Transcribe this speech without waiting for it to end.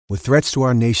With threats to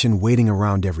our nation waiting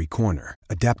around every corner,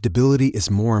 adaptability is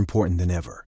more important than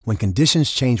ever. When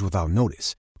conditions change without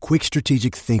notice, quick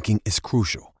strategic thinking is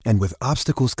crucial. And with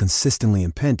obstacles consistently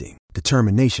impending,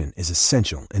 determination is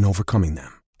essential in overcoming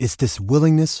them. It's this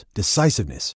willingness,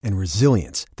 decisiveness, and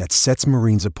resilience that sets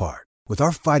Marines apart. With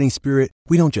our fighting spirit,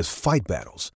 we don't just fight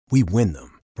battles, we win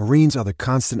them. Marines are the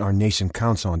constant our nation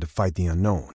counts on to fight the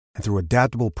unknown. And through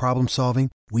adaptable problem solving,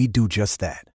 we do just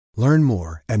that. Learn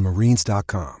more at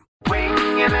marines.com.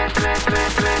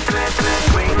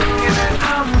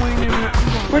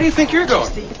 Where do you think you're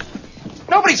going?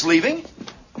 Nobody's leaving.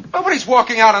 Nobody's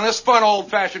walking out on this fun,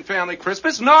 old-fashioned family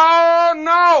Christmas.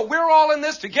 No, we're all in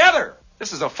this together.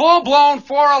 This is a full-blown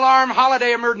 4-alarm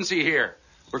holiday emergency here.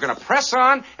 We're going to press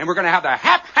on, and we're going to have the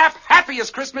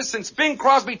happiest Christmas since Bing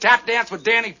Crosby tap danced with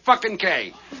Danny fucking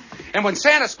Kaye. And when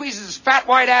Santa squeezes his fat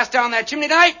white ass down that chimney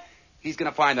tonight, he's going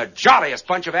to find the jolliest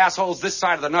bunch of assholes this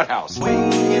side of the nut house.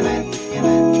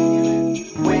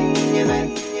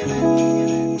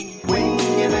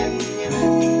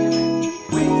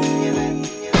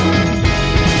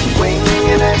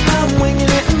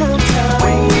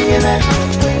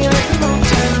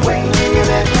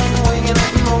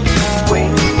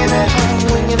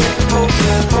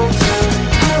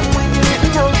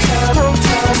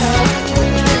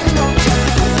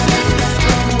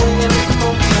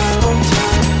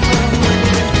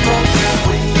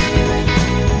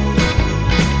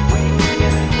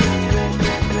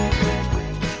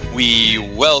 We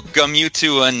welcome you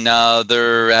to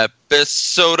another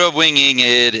episode of Winging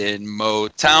It in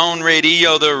Motown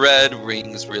Radio. The Red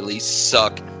Wings really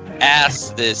suck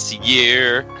ass this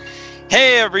year.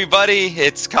 Hey everybody,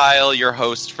 it's Kyle, your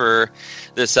host for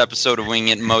this episode of Winging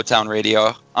It in Motown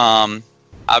Radio.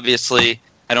 Obviously,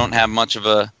 I don't have much of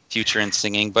a future in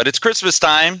singing, but it's Christmas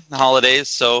time, the holidays,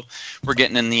 so we're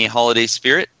getting in the holiday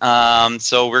spirit.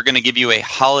 So we're going to give you a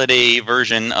holiday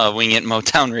version of Wing It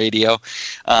Motown Radio,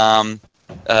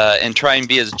 and try and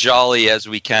be as jolly as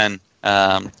we can,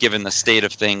 given the state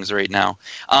of things right now.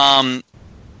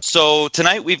 So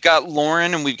tonight we've got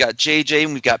Lauren, and we've got JJ,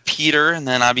 and we've got Peter, and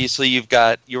then obviously you've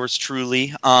got yours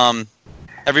truly.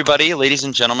 Everybody, ladies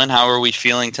and gentlemen, how are we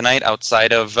feeling tonight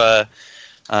outside of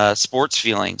sports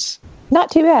feelings? Not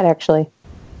too bad, actually.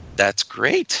 That's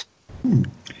great.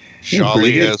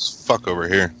 Jolly as fuck over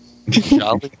here.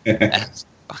 Jolly as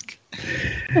fuck.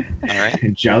 All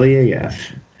right. Jolly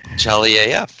AF. Jolly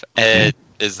AF.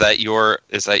 Is that your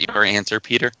answer,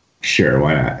 Peter? Sure,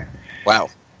 why not? Wow.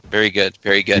 Very good.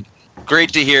 Very good.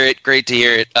 Great to hear it. Great to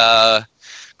hear it.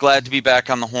 Glad to be back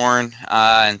on the horn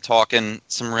and talking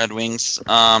some Red Wings.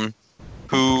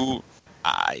 Who,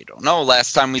 I don't know,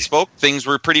 last time we spoke, things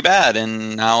were pretty bad.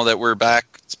 And now that we're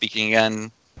back speaking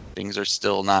again, things are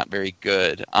still not very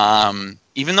good.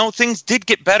 Even though things did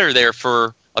get better there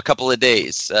for a couple of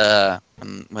days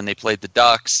when they played the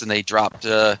Ducks and they dropped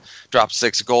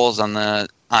 6 goals on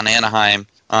Anaheim.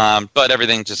 But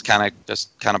everything just kind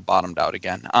of bottomed out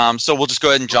again. So we'll just go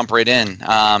ahead and jump right in.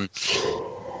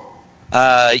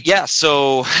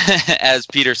 So as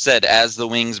Peter said, as the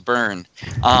Wings burn.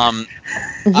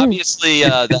 Obviously,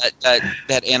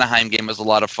 that Anaheim game was a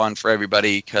lot of fun for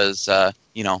everybody because the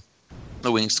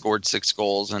Wings scored 6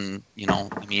 goals, and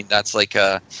that's like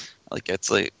a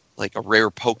rare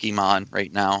Pokemon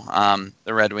right now.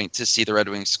 The Red Wings, to see the Red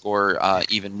Wings score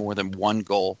even more than 1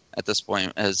 goal at this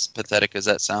point, as pathetic as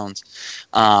that sounds.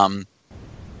 And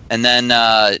then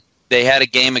they had a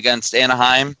game against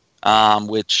Anaheim,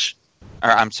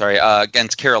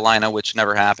 against Carolina, which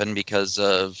never happened because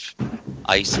of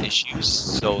ice issues.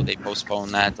 So they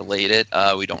postponed that, delayed it.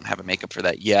 We don't have a makeup for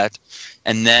that yet.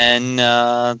 And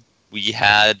then we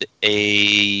had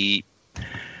a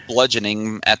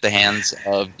bludgeoning at the hands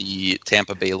of the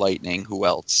Tampa Bay Lightning. Who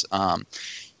else? Not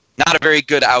a very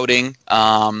good outing.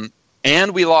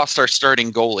 And we lost our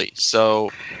starting goalie.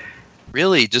 So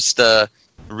really just a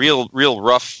real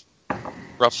rough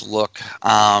look.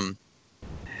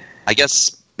 I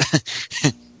guess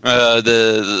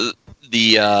the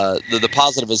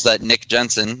positive is that Nick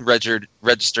Jensen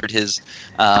registered his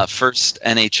first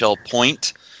NHL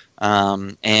point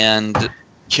and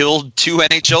killed 2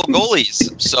 NHL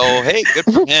goalies. So hey, good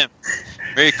for him.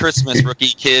 Merry Christmas, rookie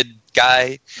kid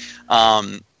guy.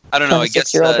 I don't know. I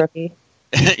guess 26-year-old rookie.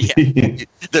 Yeah,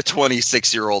 the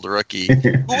 26-year-old rookie.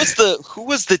 Who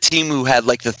was the team who had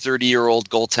like the 30-year-old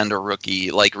goaltender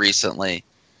rookie like recently?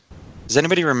 Does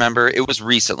anybody remember? It was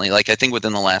recently, like I think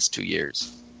within the last 2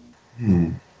 years.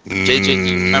 JJ, do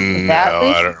you remember? No,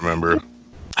 I don't remember.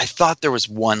 I thought there was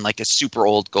one, like a super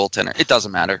old goaltender. It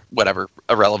doesn't matter. Whatever.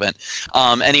 Irrelevant.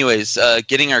 Anyways,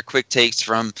 getting our quick takes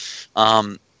from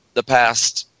the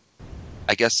past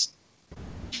I guess,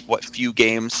 few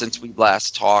games since we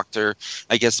last talked, or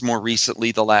I guess more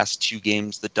recently the last 2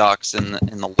 games, the Ducks and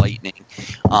the Lightning.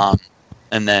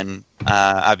 And then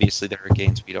obviously the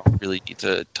Hurricanes, we don't really need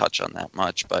to touch on that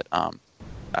much, but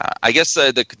I guess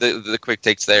the quick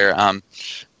takes there.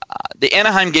 The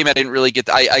Anaheim game, I didn't really get.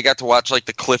 I got to watch like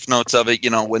the cliff notes of it.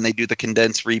 When they do the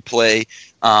condensed replay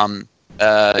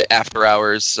after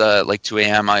hours, like 2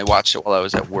 a.m. I watched it while I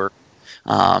was at work.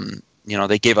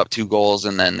 They gave up 2 goals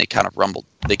and then they kind of rumbled.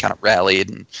 They kind of rallied,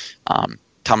 and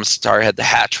Thomas Tatar had the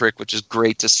hat trick, which is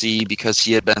great to see because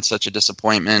he had been such a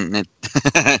disappointment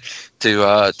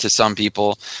to some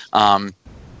people.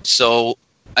 So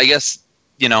I guess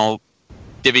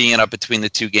divvying it up between the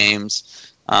 2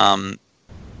 games.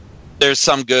 There's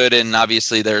some good, and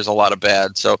obviously there's a lot of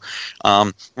bad. So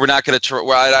we're not going to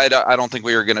try. I don't think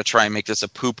we are going to try and make this a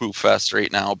poo-poo fest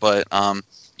right now. But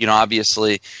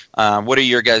obviously, what are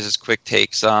your guys' quick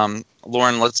takes?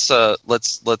 Lauren, let's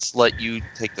let you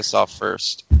take this off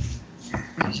first.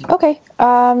 Okay.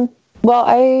 Well,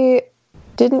 I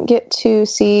didn't get to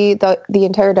see the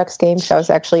entire Ducks game, so I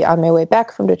was actually on my way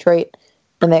back from Detroit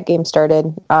when that game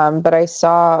started. But I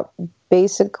saw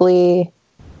basically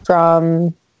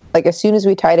from as soon as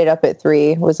we tied it up at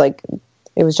 3, it was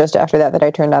just after that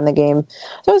I turned on the game.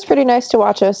 So it was pretty nice to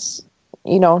watch us,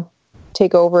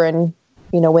 take over and,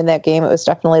 win that game. It was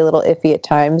definitely a little iffy at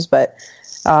times, but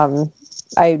I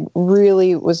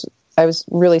was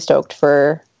really stoked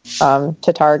for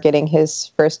Tatar getting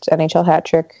his first NHL hat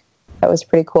trick. That was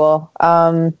pretty cool.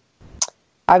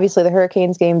 Obviously, the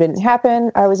Hurricanes game didn't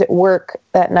happen. I was at work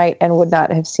that night and would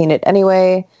not have seen it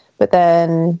anyway. But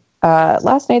then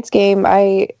last night's game,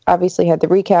 I obviously had the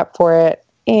recap for it,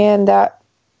 and that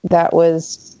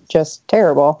was just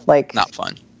terrible. Not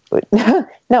fun.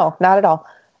 No, not at all.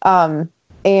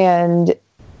 And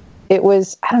it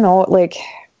was, I don't know,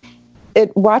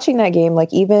 watching that game,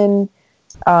 even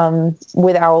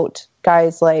without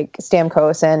guys like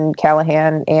Stamkos and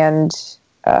Callahan and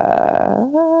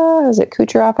is it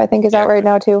Kucherov, I think, is out right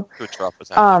now too. Kucherov was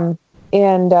out.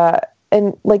 And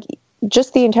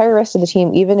just the entire rest of the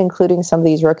team, even including some of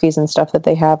these rookies and stuff that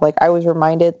they have, I was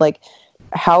reminded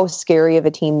how scary of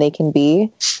a team they can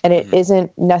be. And it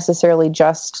isn't necessarily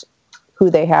just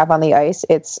who they have on the ice,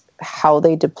 it's how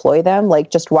they deploy them.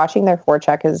 Just watching their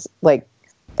forecheck is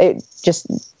I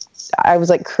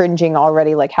was cringing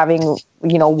already, having,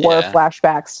 war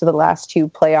flashbacks to the last 2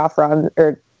 playoff runs,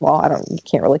 or, well, you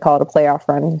can't really call it a playoff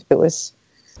run if it was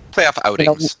playoff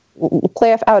outings.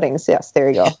 Playoff outings. Yes. There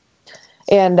you go.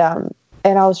 And I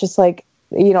was just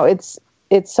it's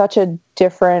such a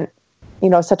different,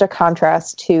 such a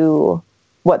contrast to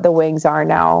what the Wings are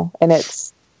now. And it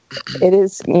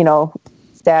is,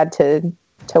 sad to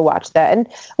watch that. And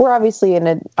we're obviously in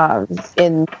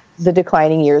the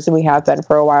declining years, and we have been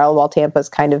for a while Tampa's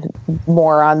kind of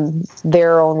more on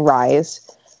their own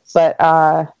rise. But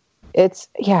that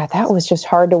was just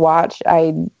hard to watch.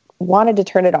 I wanted to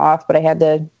turn it off, but I had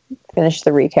to finish the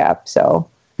recap. So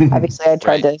obviously I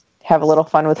tried to have a little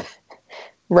fun with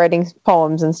writing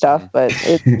poems and stuff, but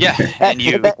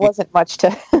that wasn't much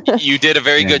to... You did a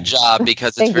very good job,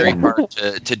 because it's very hard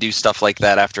to do stuff like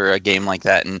that after a game like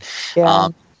that. And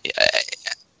I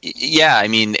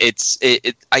mean,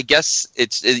 I guess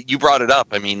you brought it up.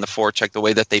 I mean, the forecheck, the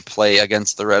way that they play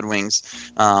against the Red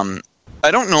Wings. I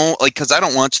don't know, because I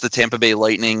don't watch the Tampa Bay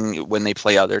Lightning when they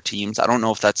play other teams. I don't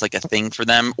know if that's a thing for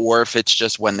them, or if it's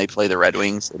just when they play the Red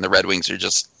Wings, and the Red Wings are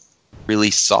just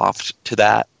really soft to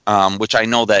that. Which I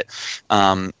know that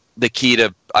the key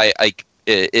to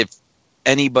if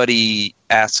anybody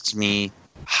asks me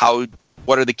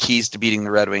what are the keys to beating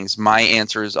the Red Wings, my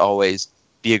answer is always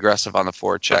be aggressive on the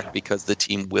forecheck, because the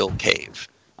team will cave,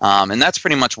 and that's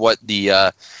pretty much what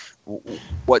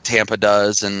what Tampa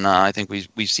does, and I think we've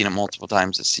seen it multiple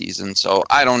times this season. So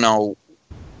I don't know,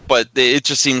 but it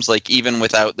just seems like even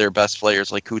without their best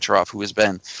players like Kucherov, who has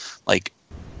been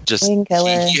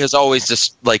he has always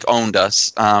just owned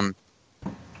us.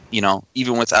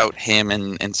 Even without him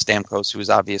and Stamkos, who is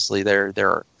obviously their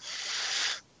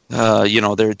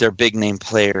big name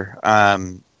player.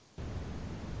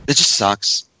 It just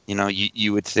sucks.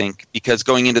 You would think, because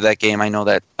going into that game, I know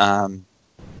that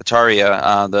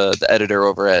Ataria, the editor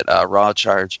over at Raw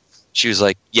Charge, she was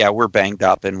like, yeah, we're banged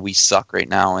up and we suck right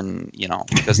now. And,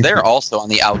 because they're also on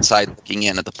the outside looking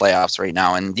in at the playoffs right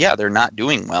now. And yeah, they're not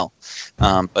doing well.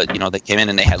 But, they came in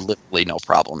and they had literally no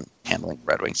problem handling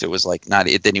Red Wings. It was it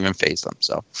didn't even faze them.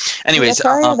 So anyways.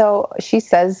 Ataria, though, she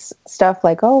says stuff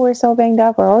like, oh, we're so banged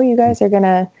up, or, oh, you guys are going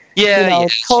to,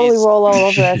 totally roll all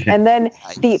over us. And then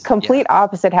the complete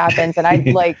opposite happens. And I'm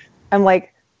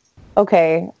like,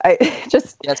 Okay, I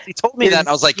just Yes, he told me that, and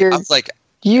I was like,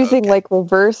 using like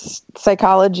reverse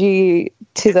psychology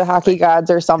to the hockey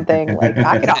gods or something. Like,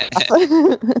 knock it off.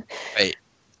 Right.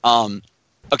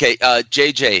 Okay,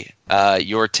 JJ,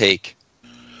 your take.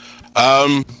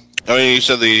 I mean, you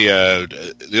said the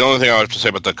only thing I have to say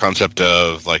about the concept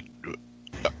of like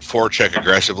forecheck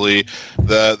aggressively,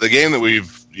 the game that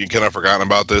you kind of forgotten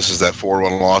about this is that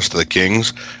 4-1 loss to the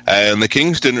Kings, and the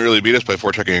Kings didn't really beat us by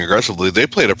forechecking aggressively. They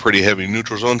played a pretty heavy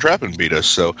neutral zone trap and beat us.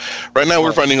 So right now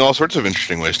we're finding all sorts of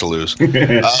interesting ways to lose.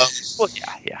 Well,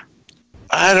 yeah.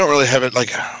 I don't really have anything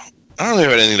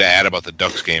to add about the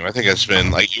Ducks game. I think it's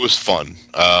been like, it was fun.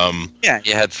 Yeah,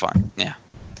 you had fun. Yeah.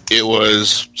 It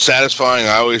was satisfying.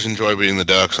 I always enjoy beating the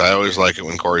Ducks. I always like it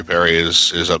when Corey Perry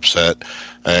is upset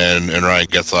and Ryan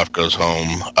Getzlaf goes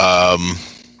home.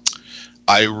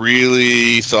 I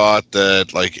really thought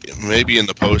that, like, maybe in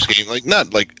the post game, like,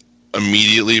 not like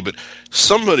immediately, but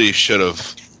somebody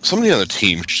on the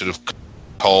team should have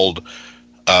called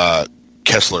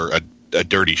Kessler a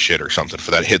dirty shit or something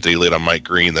for that hit that he laid on Mike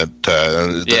Green.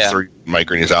 Mike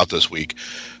Green is out this week.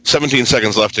 17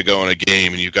 seconds left to go in a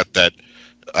game, and you've got that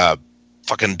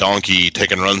fucking donkey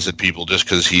taking runs at people just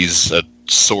because he's a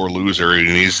sore loser, and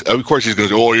he's going to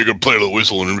go, oh, you're going to play the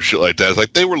whistle and shit like that. It's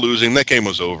like, they were losing, that game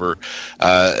was over.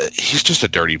 He's just a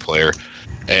dirty player,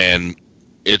 and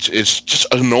it's just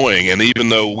annoying. And even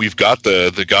though we've got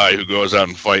the guy who goes out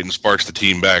and fight and sparks the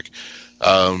team back,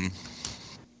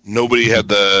 nobody had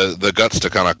the guts to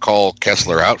kind of call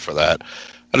Kessler out for that.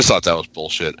 I just thought that was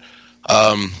bullshit.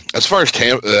 As far as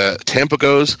Tampa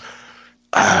goes,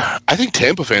 I think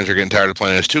Tampa fans are getting tired of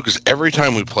playing us too, because every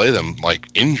time we play them, like,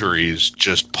 injuries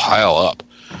just pile up.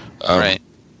 Right.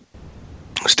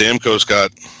 Stamkos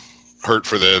got hurt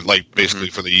for basically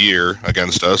for the year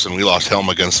against us, and we lost Helm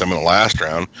against them in the last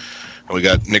round. And we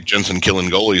got Nick Jensen killing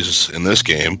goalies in this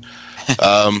game.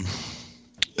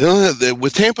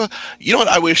 With Tampa, you know what?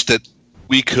 I wish that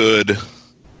we could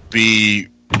be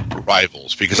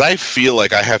rivals, because I feel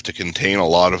like I have to contain a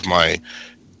lot of my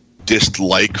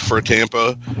dislike for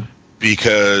Tampa,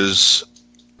 because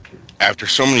after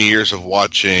so many years of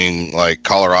watching, like,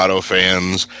 Colorado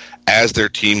fans, as their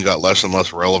team got less and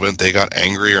less relevant, they got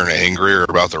angrier and angrier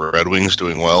about the Red Wings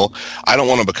doing well. I don't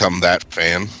want to become that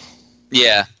fan.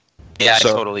 Yeah, I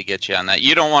totally get you on that.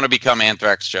 You don't want to become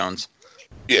Anthrax Jones.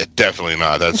 Yeah, definitely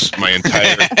not. That's my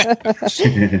entire...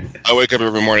 I wake up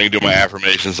every morning and do my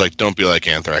affirmations like, don't be like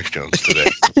Anthrax Jones today.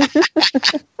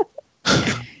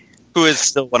 Who is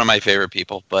still one of my favorite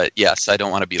people, but yes, I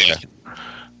don't want to be like him.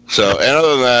 So, and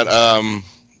other than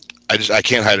that, I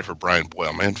can't hide it for Brian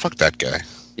Boyle, man. Fuck that guy.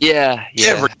 Yeah.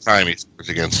 Every time he scores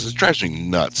against us, it drives me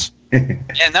nuts. And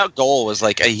that goal was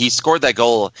like, he scored that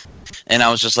goal, and I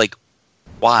was just like,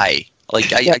 why?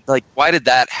 Like, why did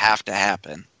that have to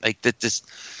happen? Like, this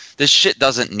shit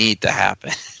doesn't need to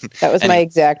happen. That was my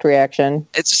exact reaction.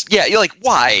 It's just, you're like,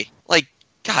 why? Like,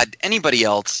 God, anybody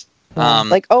else?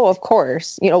 Like, oh, of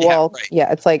course. You know, right.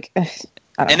 It's like,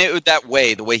 the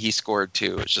way he scored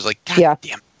too. It's just like, God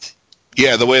damn it.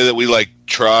 Yeah, the way that we like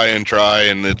try and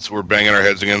we're banging our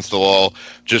heads against the wall,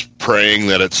 just praying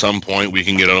that at some point we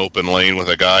can get an open lane with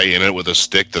a guy in it with a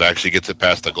stick that actually gets it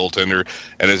past the goaltender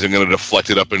and isn't going to deflect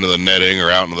it up into the netting or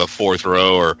out into the fourth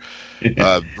row or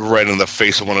right in the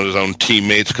face of one of his own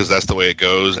teammates, because that's the way it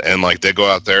goes. And like, they go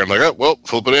out there and like, oh, well,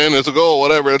 flip it in, it's a goal,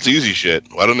 whatever. That's easy shit.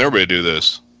 Why don't everybody do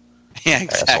this? Yeah,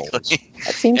 exactly.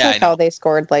 It seems like how they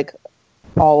scored like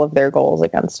all of their goals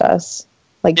against us.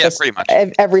 Like, just pretty much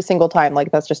every single time.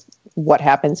 Like, that's just what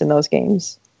happens in those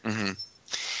games. Mm-hmm.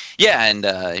 Yeah, and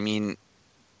I mean,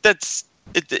 that's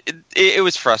it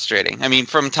was frustrating. I mean,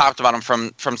 from top to bottom,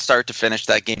 from start to finish,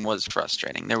 that game was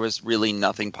frustrating. There was really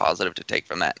nothing positive to take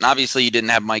from that. And obviously, you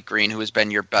didn't have Mike Green, who has been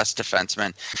your best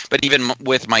defenseman. But even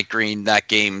with Mike Green, that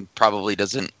game probably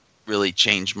doesn't really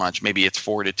change much. Maybe it's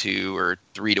 4-2 or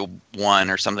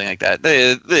 3-1 or something like that.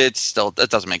 It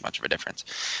doesn't make much of a difference.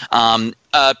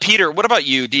 Peter, what about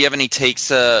you? Do you have any takes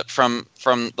from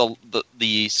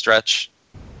the stretch?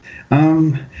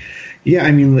 Yeah,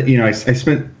 I mean, you know, I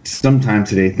spent some time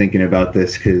today thinking about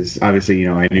this because obviously, you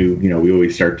know, I knew, you know, we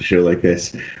always start the show like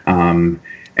this.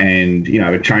 And, you know,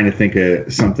 I've been trying to think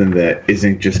of something that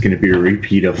isn't just going to be a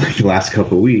repeat of like the last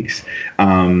couple of weeks.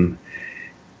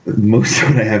 Most of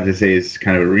what I have to say is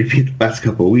kind of a repeat of the last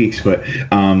couple of weeks, but,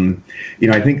 you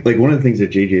know, I think like one of the things that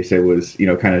JJ said was, you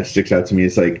know, kind of sticks out to me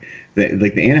is like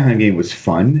the Anaheim game was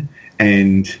fun.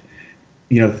 And,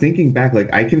 you know, thinking back,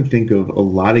 like I can think of a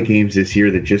lot of games this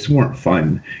year that just weren't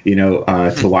fun, you know,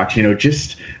 to watch, you know,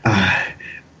 just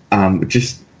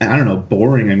I don't know,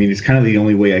 boring. I mean, it's kind of the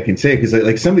only way I can say it, because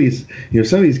like some of these,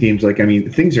 some of these games, like, I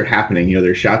mean, things are happening.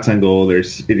 There's shots on goal.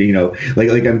 There's, like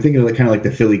I'm thinking of kind of like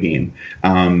the Philly game.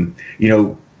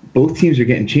 Both teams are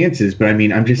getting chances, but I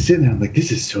mean, I'm just sitting there, I'm like,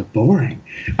 this is so boring.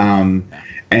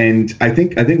 And I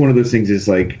think one of those things is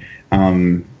like,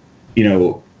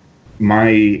 my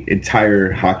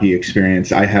entire hockey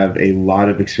experience, I have a lot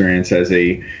of experience as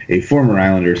a former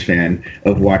Islanders fan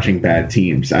of watching bad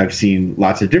teams. I've seen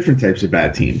lots of different types of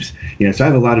bad teams, so I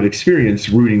have a lot of experience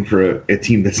rooting for a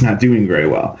team that's not doing very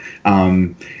well.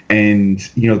 And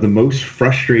the most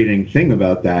frustrating thing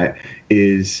about that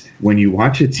is when you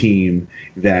watch a team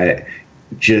that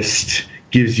just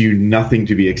gives you nothing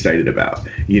to be excited about,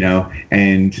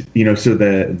 and so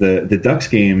the Ducks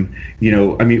game,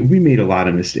 I mean, we made a lot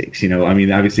of mistakes, I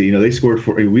mean, obviously,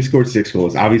 we scored 6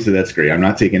 goals. Obviously that's great. I'm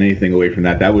not taking anything away from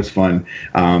that. That was fun.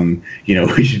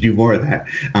 We should do more of that.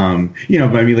 But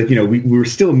I mean, like, we were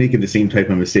still making the same type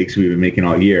of mistakes we've been making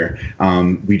all year.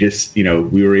 We just, we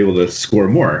were able to score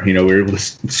more, we were able to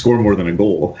score more than a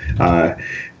goal. But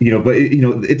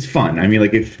it's fun. I mean,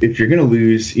 like, if you're going to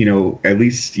lose, at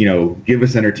least, give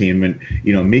us entertainment,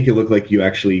 make it look like you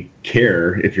actually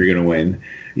care if you're going to win,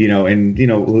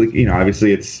 and,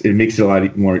 obviously it makes it a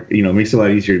lot more, makes it a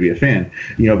lot easier to be a fan,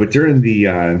 but during the,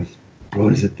 what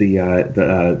was it?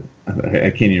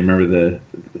 I can't even remember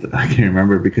I can't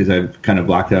remember because I've kind of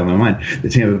blocked it out of my mind. The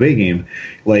Tampa Bay game,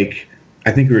 like,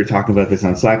 I think we were talking about this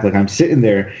on Slack. Like, I'm sitting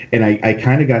there and I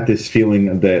kind of got this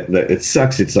feeling that it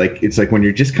sucks. It's like when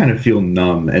you're just kind of feel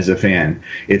numb as a fan.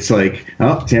 It's like,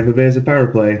 oh, Tampa Bay has a power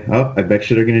play. Oh, I bet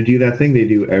you they're going to do that thing they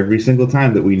do every single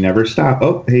time that we never stop.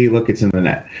 Oh, hey, look, it's in the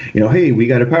net. Hey, we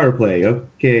got a power play.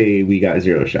 Okay, we got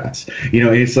 0 shots. And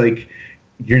it's like,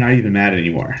 you're not even mad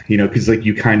anymore, because like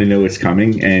you kind of know it's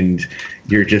coming and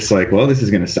you're just like, well, this is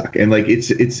going to suck. And like,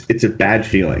 it's a bad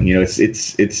feeling,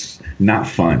 it's not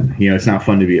fun. It's not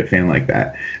fun to be a fan like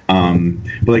that.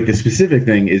 But like the specific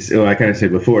thing is, I kind of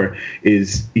said before,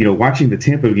 is, watching the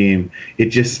Tampa game, it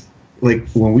just, like,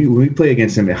 when we play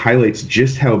against them, it highlights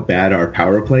just how bad our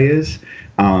power play is.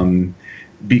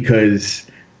 Because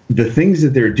the things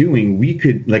that they're doing, we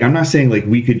could, like, I'm not saying like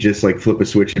we could just like flip a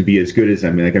switch and be as good as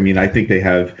them. Like, I mean, I think they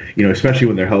have, especially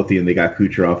when they're healthy and they got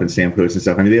Kucherov and Stamkos and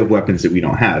stuff. I mean, they have weapons that we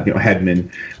don't have, Hedman,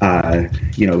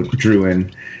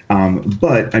 Drouin.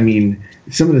 But I mean,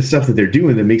 some of the stuff that they're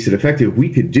doing that makes it effective, we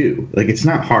could do. Like, it's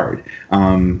not hard.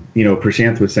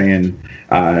 Prashanth was saying,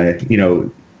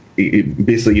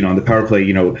 basically, on the power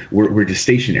play, we're just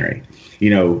stationary.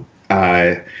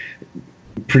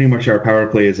 Pretty much our power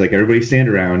play is like everybody stand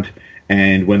around,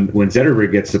 and when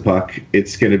Zetterberg gets the puck,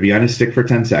 it's going to be on his stick for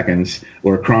 10 seconds,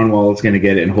 or Kronwall is going to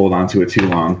get it and hold on to it too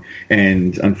long.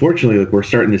 And unfortunately, like, we're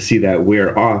starting to see that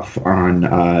wear off on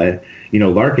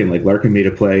Larkin. Like, Larkin made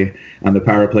a play on the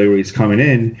power play where he's coming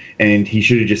in, and he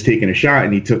should have just taken a shot,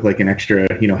 and he took like an extra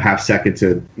half second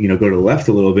to go to the left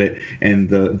a little bit, and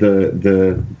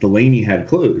the lane he had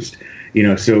closed.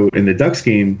 So in the Ducks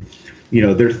game,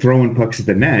 they're throwing pucks at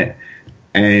the net,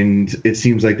 and it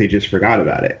seems like they just forgot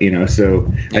about it, So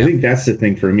yeah. I think that's the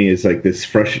thing for me, is like this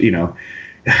fresh, I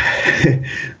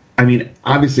mean,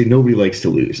 obviously nobody likes to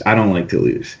lose. I don't like to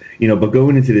lose, but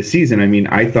going into the season, I mean,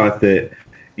 I thought that,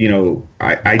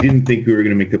 I didn't think we were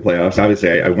going to make the playoffs.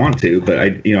 Obviously I want to, but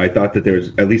I thought that there was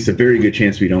at least a very good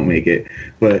chance we don't make it,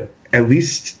 but at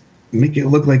least make it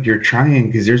look like you're trying,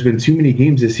 because there's been too many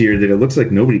games this year that it looks like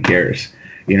nobody cares.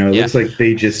 It looks like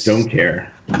they just don't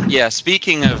care. Yeah,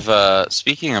 speaking of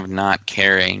not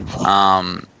caring,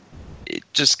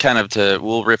 just kind of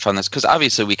we'll riff on this, because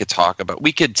obviously we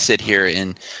could sit here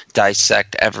and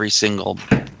dissect every single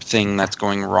thing that's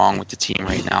going wrong with the team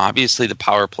right now. Obviously the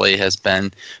power play has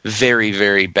been very,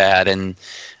 very bad, and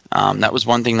that was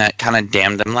one thing that kind of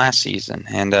damned them last season.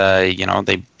 And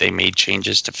they made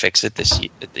changes to fix it this in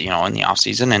the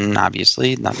offseason, and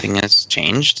obviously nothing has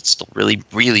changed. It's still really,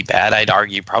 really bad. I'd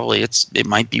argue probably it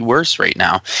might be worse right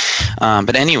now.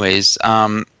 But anyways,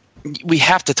 we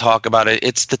have to talk about it.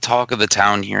 It's the talk of the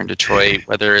town here in Detroit,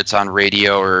 whether it's on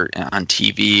radio or on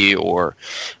TV or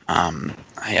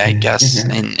I guess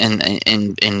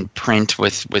in print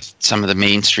with some of the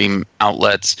mainstream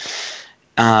outlets.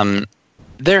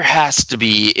 There has to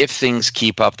be, if things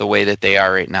keep up the way that they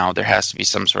are right now, there has to be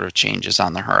some sort of changes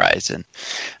on the horizon.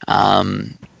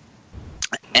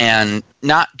 And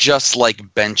not just like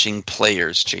benching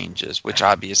players changes, which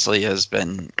obviously has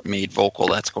been made vocal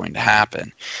that's going to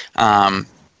happen. I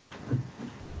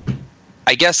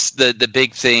guess the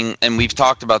big thing, and we've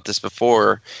talked about this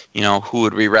before, who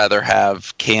would we rather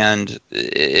have canned,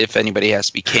 if anybody has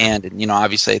to be canned? And,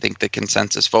 obviously I think the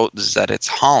consensus vote is that it's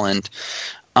Holland.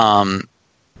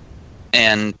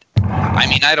 And I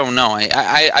mean, I don't know.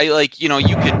 I like, you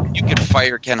could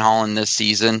fire Ken Holland this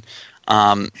season.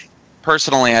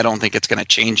 Personally, I don't think it's going to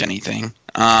change anything.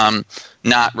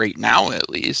 Not right now, at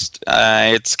least.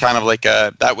 It's kind of like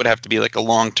that would have to be like a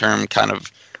long-term kind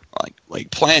of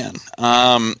like plan.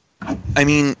 I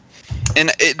mean,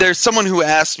 and there's someone who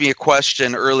asked me a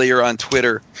question earlier on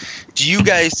Twitter. Do you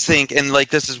guys think, and like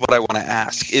this is what I want to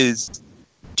ask, is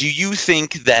do you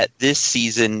think that this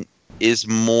season is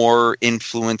more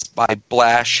influenced by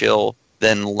Blashill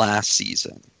than last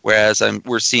season? Whereas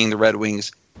we're seeing the Red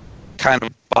Wings kind of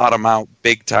bottom out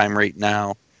big time right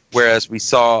now, whereas we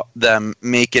saw them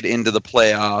make it into the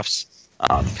playoffs,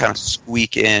 kind of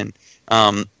squeak in.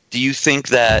 Do you think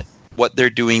that what they're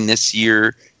doing this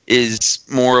year is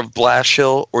more of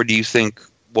Blashill, or do you think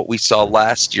what we saw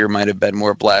last year might have been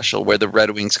more Blashill, where the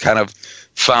Red Wings kind of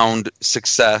found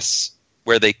success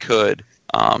where they could?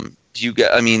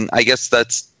 I mean, I guess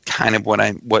that's kind of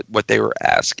what they were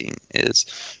asking, is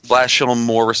Blashill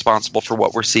more responsible for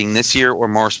what we're seeing this year, or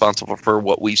more responsible for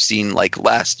what we've seen like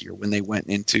last year when they went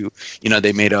into,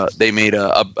 they made a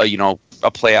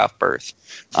playoff berth.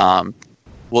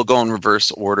 We'll go in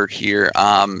reverse order here.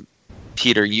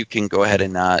 Peter, you can go ahead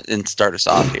and start us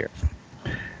off here.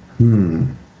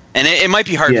 And it might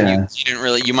be hard for you.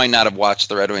 You might not have watched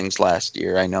the Red Wings last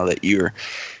year. I know that you're.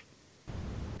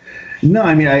 No,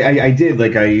 I mean, I did.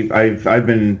 Like I've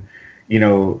been,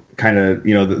 kind of,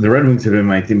 the Red Wings have been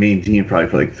my main team probably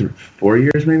for like 4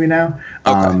 years maybe now.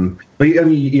 Okay. But I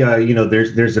mean,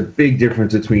 there's a big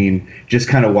difference between just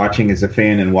kind of watching as a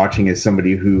fan and watching as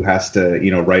somebody who has to,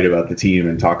 write about the team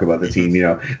and talk about the team.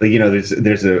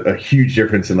 There's a huge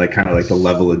difference in like kind of like the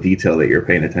level of detail that you're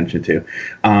paying attention to.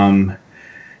 I'm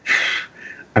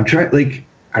trying,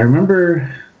 I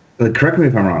remember, correct me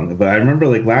if I'm wrong, but I remember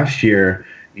like last year,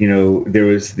 there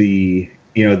was the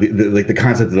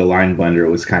concept of the line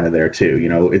blender was kind of there too.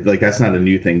 That's not a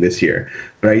new thing this year,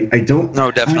 but I don't.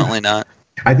 No, definitely not.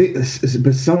 I think,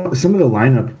 but some of the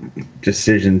lineup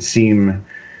decisions seem,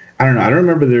 I don't know. I don't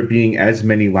remember there being as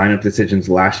many lineup decisions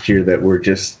last year that were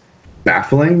just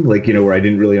baffling, where I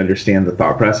didn't really understand the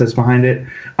thought process behind it.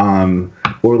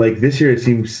 Or like this year, it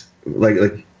seems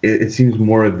like it seems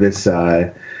more of this.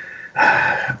 I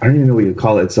don't even know what you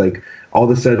call it. It's like all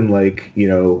of a sudden,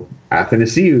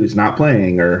 Athanasiou is not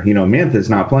playing, or Mantha's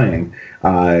not playing,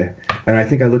 and I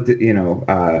think I looked at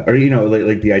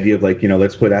like the idea of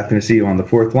let's put Athanasiou on the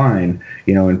fourth line,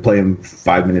 and play him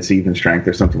 5 minutes even strength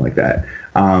or something like that.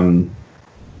 Well,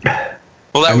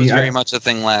 that was very much a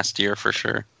thing last year for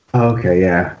sure. Okay,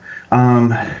 yeah.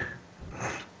 I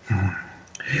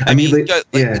mean,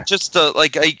 just I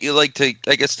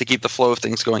guess to keep the flow of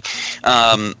things going.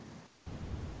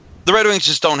 The Red Wings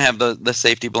just don't have the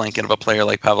safety blanket of a player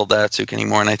like Pavel Datsyuk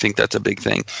anymore, and I think that's a big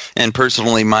thing. And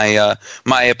personally, my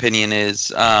opinion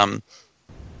is, I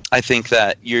think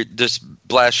that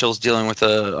Blashill's dealing with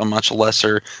a much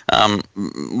lesser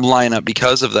lineup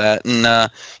because of that. And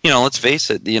let's face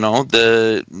it,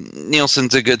 the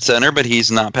Nielsen's a good center, but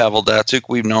he's not Pavel Datsyuk.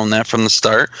 We've known that from the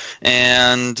start,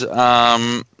 and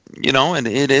and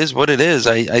it is what it is.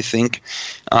 I think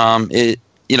it.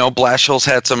 Blashill's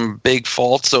had some big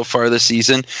faults so far this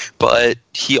season, but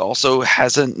he also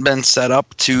hasn't been set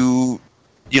up to,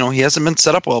 he hasn't been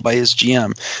set up well by his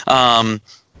GM.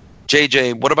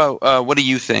 JJ, what do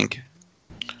you think?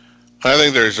 I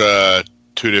think there's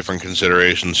two different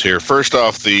considerations here. First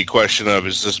off, the question of,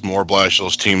 is this more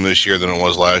Blashill's team this year than it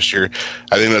was last year?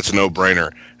 I think that's a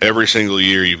no-brainer. Every single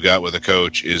year you've got with a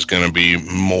coach is going to be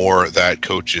more that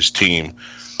coach's team.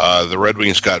 The Red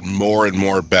Wings got more and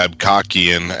more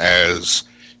Babcockian as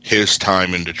his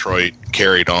time in Detroit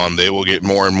carried on. They will get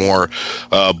more and more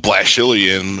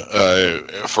Blashillian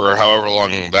for however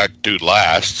long that dude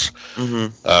lasts.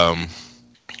 Mm-hmm.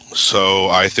 So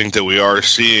I think that we are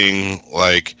seeing,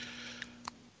 I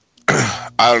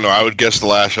don't know, I would guess the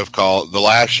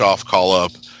Lashoff call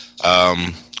up.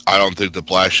 I don't think that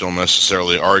Blashill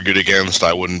necessarily argued against.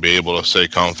 I wouldn't be able to say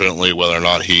confidently whether or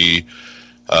not he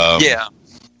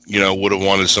would have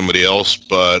wanted somebody else,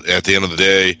 but at the end of the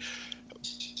day,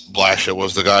 Blashill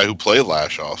was the guy who played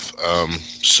Lashoff.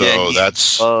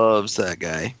 That's loves that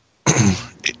guy.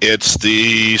 It's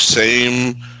the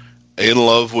same in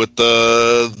love with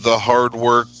the hard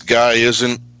work guy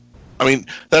isn't. I mean,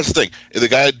 that's the thing. The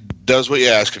guy does what you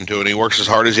ask him to, and he works as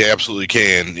hard as he absolutely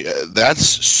can. That's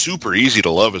super easy to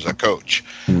love as a coach,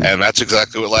 and that's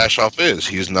exactly what Lashoff is.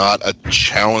 He's not a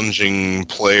challenging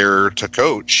player to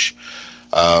coach.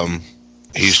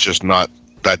 He's just not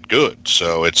that good.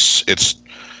 So it's.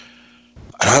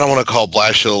 I don't want to call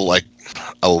Blashill like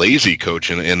a lazy coach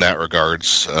in that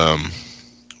regards,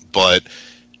 but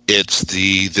It's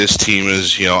this team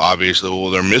is,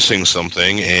 obviously, they're missing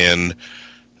something, and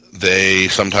they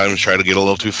sometimes try to get a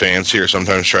little too fancy, or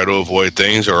sometimes try to avoid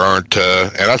things, or aren't.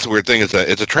 And that's the weird thing, is that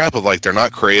it's a trap of, like, they're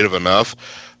not creative enough,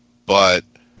 but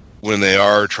when they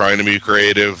are trying to be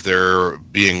creative, they're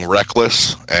being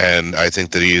reckless. And I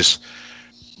think that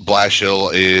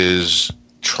Blashill is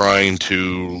trying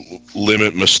to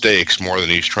limit mistakes more than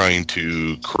he's trying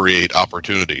to create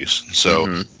opportunities.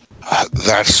 So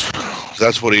that's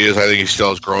what he is. I think he still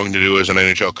has growing to do as an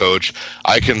NHL coach.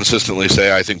 I consistently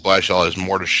say I think Blashill has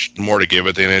more to give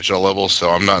at the NHL level, so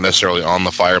I'm not necessarily on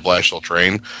the fire Blashill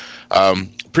train.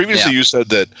 Previously, you said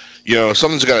that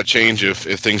something's got to change if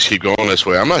things keep going this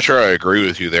way. I'm not sure I agree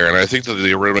with you there, and I think that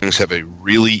the Red Wings have a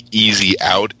really easy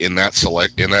out in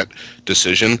that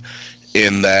decision,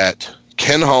 in that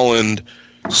Ken Holland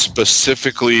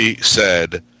specifically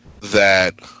said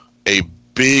that a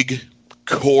big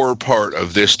core part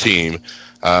of this team,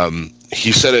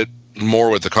 he said it more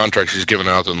with the contracts he's given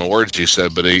out than the words he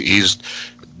said, but he's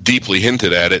deeply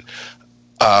hinted at it.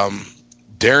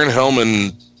 Darren Helm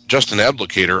and Justin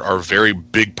Abdelkader are very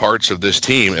big parts of this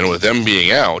team, and with them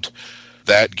being out,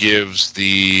 that gives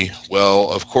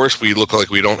of course we look like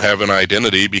we don't have an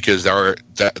identity, because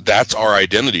that's our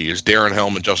identity, is Darren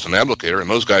Helm and Justin Abdelkader, and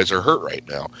those guys are hurt right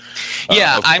now.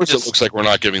 Of course it looks like we're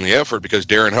not giving the effort, because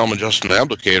Darren Helm and Justin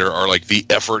Abdelkader are like the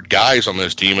effort guys on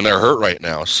this team, and they're hurt right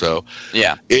now. So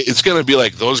it's going to be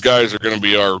like those guys are going to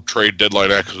be our trade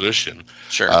deadline acquisition.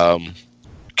 Sure.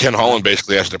 Ken Holland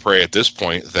basically has to pray at this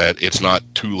point that it's not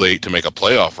too late to make a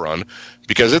playoff run,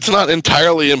 because it's not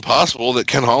entirely impossible that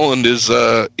Ken Holland is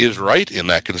right in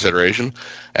that consideration,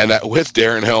 and that with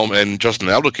Darren Helm and Justin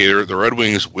Abdelkader, the Red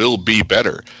Wings will be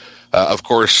better. Of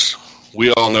course,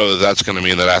 we all know that that's going to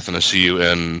mean that Athanasiou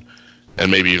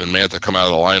and maybe even Mantha come out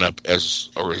of the lineup as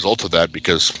a result of that,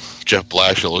 because Jeff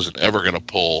Blashill isn't ever going to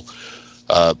pull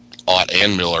Ott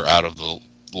and Miller out of the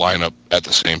lineup at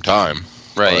the same time.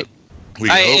 Right.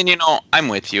 I'm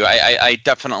with you. I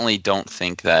definitely don't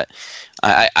think that.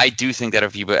 I do think that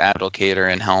if you put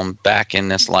Abdelkader and Helm back in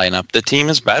this lineup, the team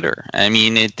is better. I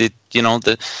mean,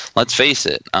 let's face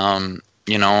it. Athanasiou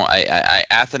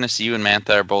and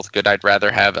Mantha are both good. I'd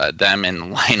rather have them in the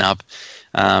lineup.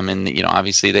 And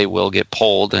obviously they will get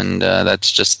pulled, and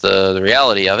that's just the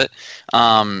reality of it.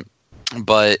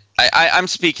 But I'm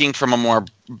speaking from a more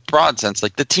broad sense.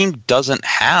 Like, the team doesn't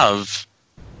have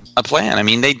a plan. I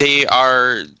mean, they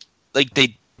are like, I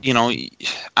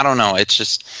don't know. It's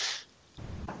just,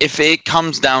 if it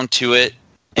comes down to it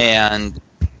and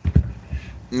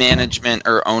management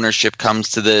or ownership comes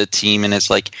to the team and it's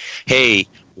like, hey,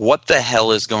 what the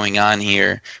hell is going on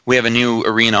here? We have a new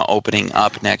arena opening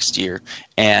up next year,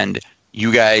 and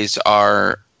you guys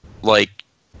are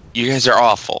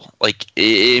awful. Like,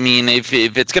 I mean, if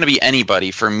it's going to be anybody,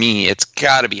 for me, it's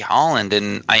got to be Holland.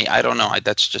 And I don't know.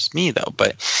 That's just me, though.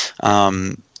 But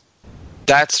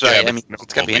that's right. I mean,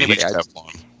 it's got to be anybody.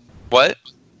 What?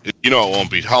 It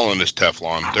won't be. Holland is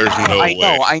Teflon. There's no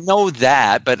way. I know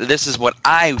that, but this is what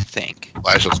I think.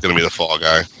 Blashill's going to be the fall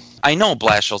guy. I know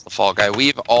Blashill's the fall guy.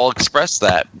 We've all expressed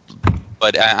that.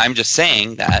 But I'm just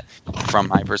saying that from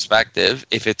my perspective,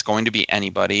 if it's going to be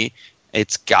anybody,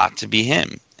 it's got to be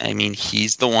him. I mean,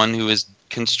 he's the one who has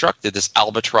constructed this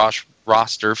albatross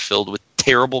roster filled with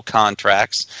terrible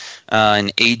contracts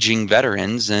and aging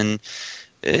veterans. And,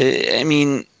 I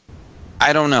mean,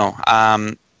 I don't know.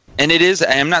 And it is –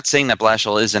 I'm not saying that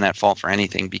Blashill isn't at fault for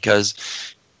anything, because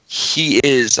he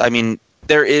is – I mean,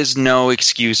 there is no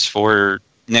excuse for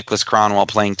Nicholas Kronwall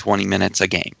playing 20 minutes a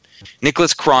game.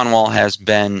 Nicholas Kronwall has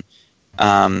been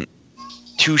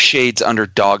two shades under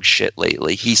dog shit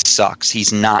lately. He sucks.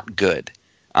 He's not good.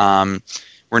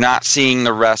 We're not seeing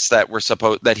the rest that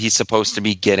he's supposed to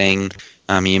be getting.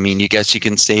 I mean, you guess you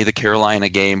can say the Carolina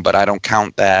game, but I don't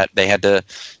count that. They had to,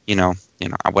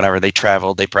 whatever. They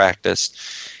traveled, they practiced.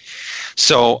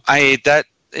 So that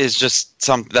is just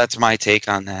that's my take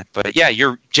on that. But yeah,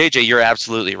 you're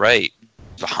absolutely right.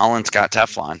 Holland's got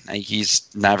Teflon. He's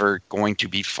never going to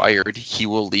be fired. He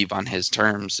will leave on his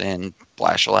terms, and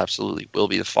Blashill absolutely will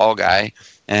be the fall guy,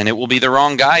 and it will be the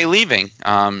wrong guy leaving.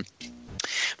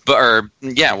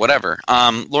 Whatever.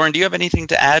 Lauren, do you have anything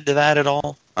to add to that at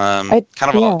all? Kind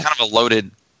of a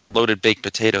loaded baked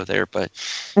potato there, but.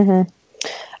 Mm-hmm.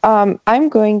 I'm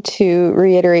going to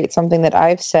reiterate something that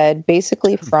I've said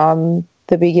basically from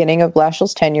the beginning of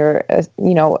Blashill's tenure.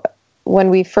 When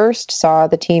we first saw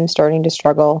the team starting to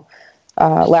struggle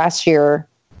last year,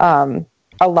 a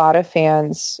lot of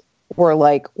fans were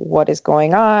like, what is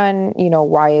going on?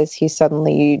 Why is he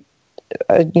suddenly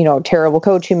a terrible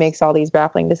coach who makes all these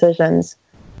baffling decisions?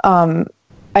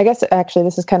 I guess actually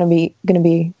this is going to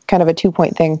be kind of a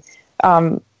 2-point thing.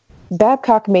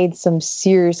 Babcock made some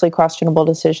seriously questionable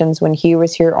decisions when he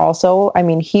was here also. I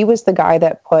mean, he was the guy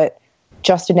that put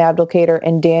Justin Abdelkader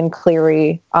and Dan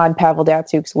Cleary on Pavel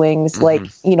Datsyuk's wings, 4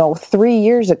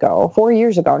 years ago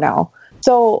now.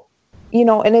 So,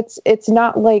 and it's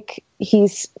not like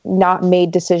he's not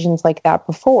made decisions like that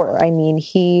before. I mean,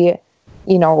 he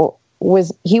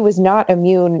was not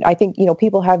immune. I think,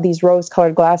 people have these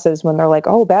rose-colored glasses when they're like,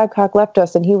 oh, Babcock left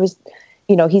us and he was,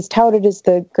 he's touted as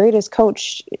the greatest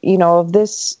coach, of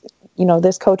this,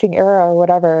 this coaching era or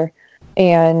whatever.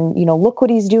 And, look what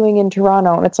he's doing in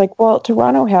Toronto. And it's like, well,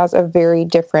 Toronto has a very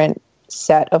different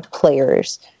set of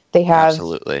players. They have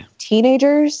Absolutely.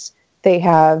 Teenagers. They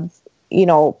have,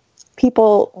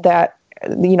 people that,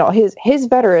 his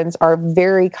veterans are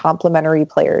very complimentary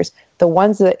players. The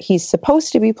ones that he's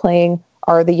supposed to be playing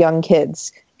are the young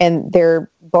kids. And they're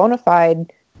bona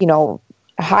fide,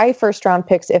 high first-round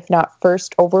picks, if not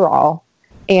first overall.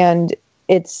 And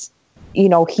it's,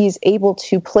 he's able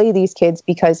to play these kids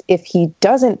because if he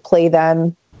doesn't play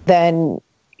them, then,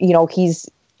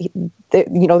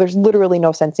 there's literally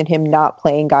no sense in him not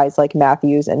playing guys like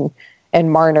Matthews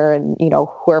and Marner and,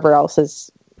 whoever else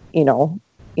is,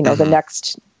 the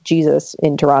next Jesus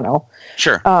in Toronto.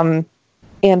 Sure.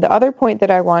 And the other point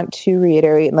that I want to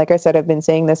reiterate, and like I said, I've been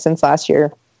saying this since last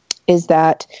year, is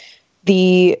that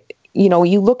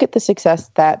you look at the success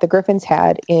that the Griffins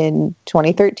had in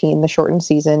 2013, the shortened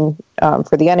season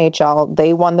for the NHL.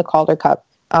 They won the Calder Cup.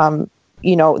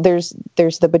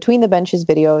 There's the Between the Benches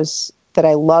videos that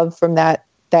I love from that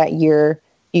year.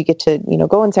 You get to,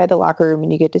 go inside the locker room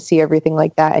and you get to see everything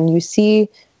like that. And you see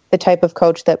the type of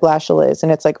coach that Blashill is.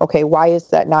 And it's like, okay, why is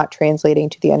that not translating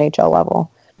to the NHL level?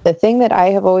 The thing that I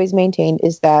have always maintained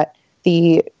is that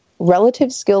the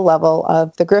relative skill level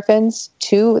of the Griffins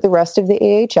to the rest of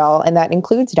the AHL, and that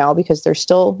includes now because they're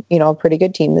still, a pretty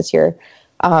good team this year,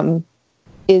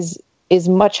 is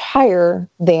much higher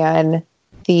than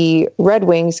the Red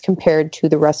Wings compared to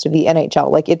the rest of the NHL.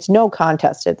 Like, it's no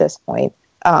contest at this point.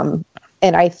 And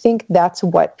I think that's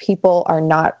what people are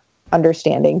not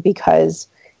understanding, because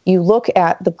you look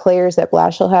at the players that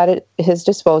Blashill had at his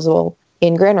disposal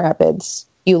in Grand Rapids,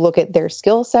 you look at their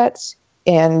skill sets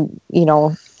and,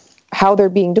 how they're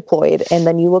being deployed. And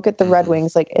then you look at the Red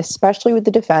Wings, like, especially with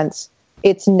the defense,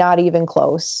 it's not even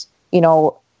close.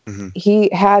 He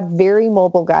had very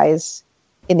mobile guys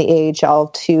in the AHL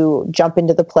to jump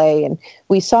into the play. And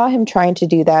we saw him trying to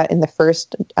do that in the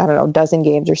first, dozen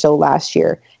games or so last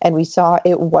year. And we saw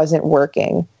it wasn't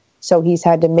working. So he's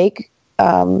had to make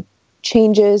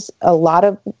changes. A lot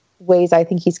of ways, I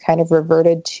think he's kind of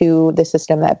reverted to the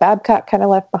system that Babcock kind of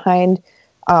left behind.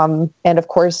 And of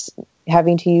course,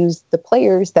 having to use the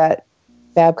players that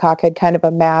Babcock had kind of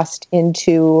amassed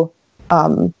into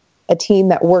a team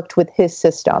that worked with his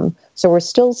system. So we're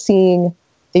still seeing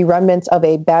the remnants of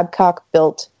a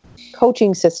Babcock-built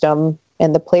coaching system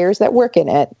and the players that work in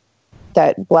it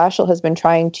that Blashill has been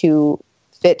trying to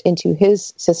fit into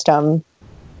his system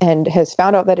and has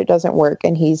found out that it doesn't work.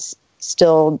 And he's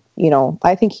still,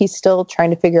 I think he's still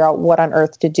trying to figure out what on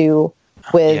earth to do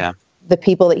with the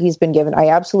people that he's been given. I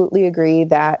absolutely agree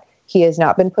that he has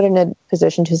not been put in a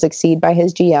position to succeed by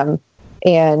his GM.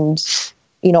 And,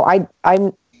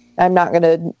 I'm not going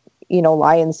to,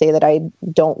 lie and say that I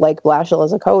don't like Blashill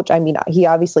as a coach. I mean, he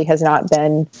obviously has not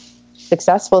been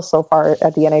successful so far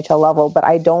at the NHL level, but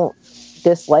I don't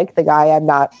dislike the guy. I'm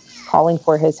not calling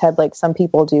for his head like some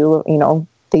people do.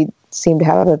 They seem to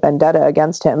have a vendetta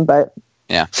against him, but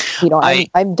yeah,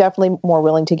 I'm definitely more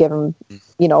willing to give him,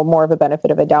 more of a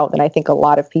benefit of a doubt than I think a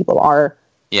lot of people are.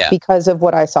 Yeah. Because of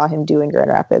what I saw him do in Grand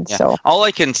Rapids. Yeah. So all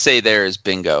I can say there is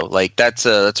bingo. Like that's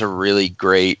a really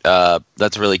great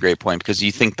point, because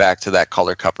you think back to that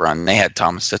Calder Cup run, they had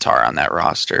Thomas Tatar on that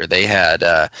roster. They had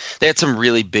some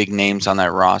really big names on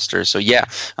that roster. So yeah,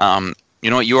 you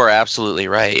know what, you are absolutely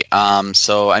right.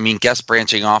 So I mean, guess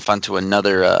branching off onto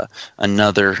another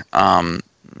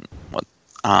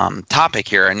topic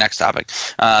here, our next topic,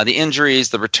 the injuries,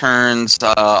 the returns,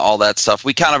 all that stuff.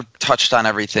 We kind of touched on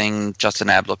everything. Justin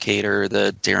Abdelkader,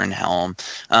 the Darren Helm,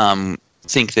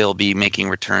 think they'll be making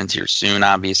returns here soon,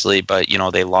 obviously, but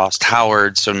they lost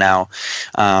Howard, so now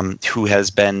who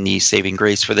has been the saving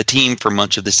grace for the team for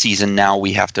much of the season. Now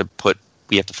we have to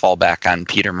fall back on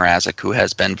Peter Mrazek, who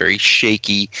has been very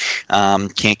shaky,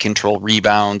 can't control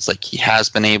rebounds like he has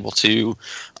been able to,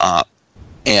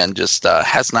 and just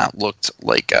has not looked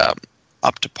like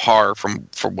up to par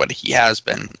for what he has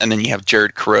been. And then you have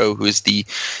Jared Crow, who is the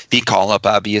call-up,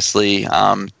 obviously.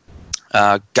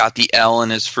 got the L in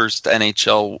his first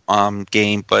NHL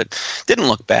game, but didn't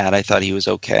look bad. I thought he was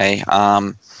okay.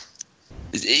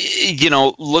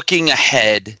 Looking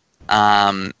ahead,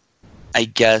 I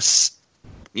guess,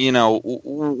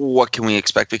 what can we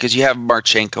expect? Because you have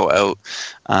Marchenko out.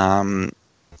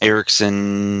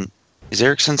 Eriksson, is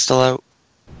Eriksson still out?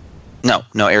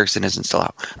 No, Eriksson isn't still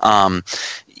out.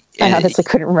 I honestly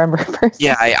couldn't remember first.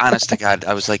 Yeah, honest to God,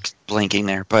 I was like blanking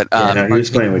there. But he was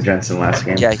playing with Jensen last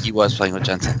game. Yeah, he was playing with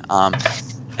Jensen.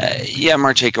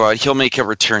 Marchenko out. He'll make a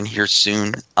return here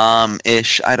soon,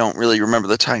 ish. I don't really remember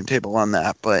the timetable on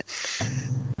that, but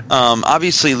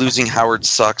obviously losing Howard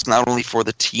sucks, not only for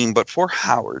the team but for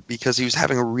Howard, because he was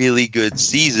having a really good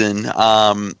season.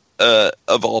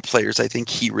 Of all players, I think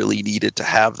he really needed to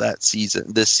have that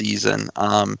this season.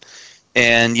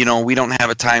 And we don't have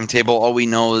a timetable. All we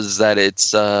know is that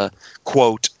it's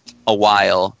quote a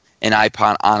while. And I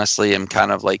honestly am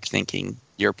kind of like thinking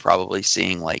you're probably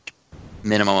seeing like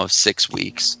minimum of 6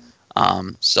 weeks.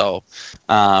 I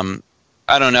don't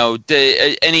know.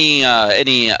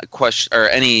 Any question or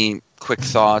any quick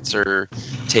thoughts or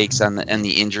takes on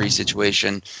the injury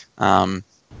situation?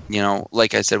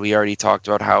 Like I said, we already talked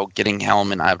about how getting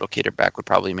Helm and Abdelkader back would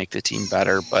probably make the team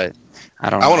better, but I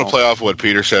don't know. I want to play off what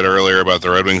Peter said earlier about the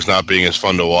Red Wings not being as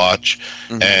fun to watch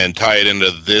and tie it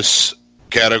into this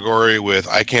category with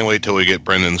I can't wait till we get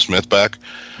Brendan Smith back.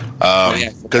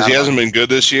 Because he hasn't been good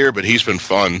this year, but he's been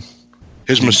fun.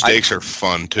 His mistakes are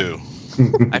fun, too.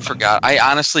 I forgot. I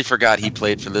honestly forgot he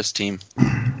played for this team.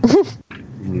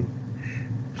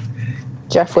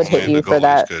 Jeff would hit you for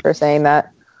that, for saying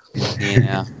that.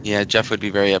 Yeah, Jeff would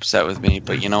be very upset with me,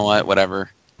 but you know what?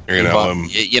 Whatever. You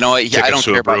know what? Yeah, I don't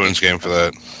care about Bruins game for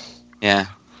that. Yeah.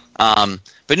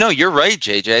 But no, you're right,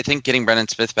 JJ. I think getting Brendan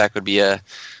Smith back would be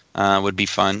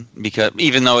fun, because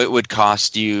even though it would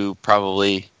cost you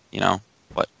probably,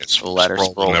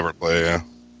 Sproul never play, yeah.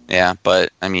 Yeah,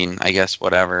 but I mean, I guess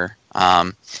whatever.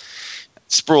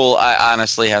 Sproul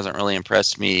honestly hasn't really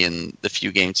impressed me in the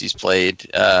few games he's played,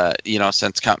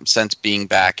 since being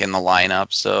back in the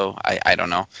lineup. So I don't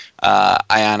know. I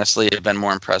honestly have been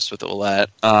more impressed with Ouellette,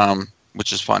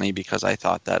 which is funny because I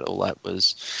thought that Ouellette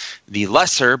was the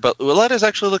lesser, but Ouellette has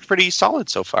actually looked pretty solid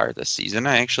so far this season.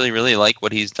 I actually really like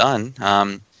what he's done. He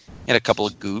had a couple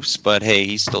of goofs, but hey,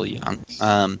 he's still young.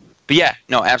 But yeah,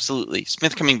 no, absolutely.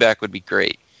 Smith coming back would be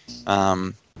great.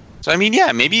 So I mean,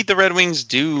 yeah, maybe the Red Wings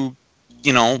do,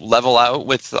 level out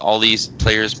with all these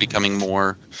players becoming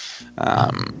more,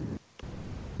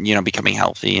 becoming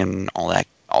healthy and all that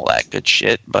good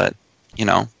shit. But,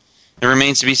 it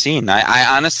remains to be seen.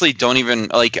 I honestly don't even,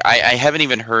 I haven't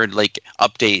even heard,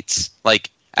 updates,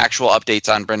 actual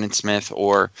updates on Brendan Smith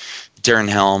or Darren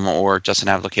Helm or Justin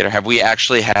Abdelkader. Have we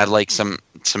actually had, some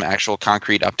actual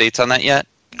concrete updates on that yet?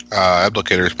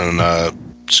 Abdelkader's been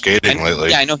skating lately.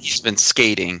 Yeah, I know he's been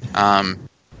skating.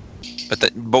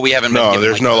 But we haven't. No,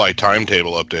 there's no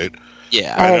timetable update.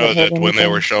 Yeah, I know that when they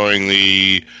were showing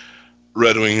the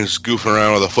Red Wings goofing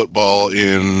around with a football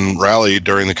in Raleigh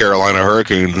during the Carolina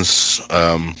Hurricanes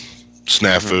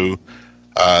snafu,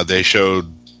 they showed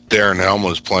Darren Helm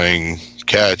was playing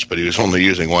catch, but he was only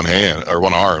using one hand or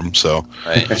one arm. So,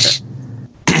 right.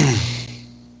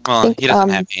 Well, he doesn't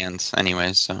have hands,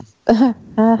 anyways. So,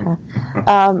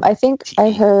 I think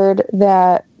I heard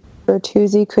that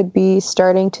Bertuzzi could be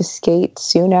starting to skate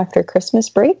soon after Christmas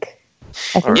break.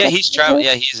 He's traveling.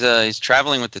 Yeah, he's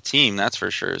traveling with the team. That's for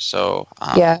sure. So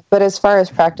but as far as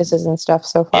practices and stuff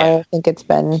so far, I think it's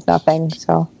been nothing.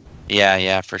 So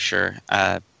yeah, for sure.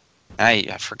 I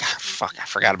forgot. I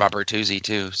forgot about Bertuzzi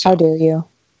too. So. How dare you?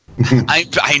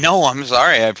 I know. I'm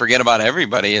sorry. I forget about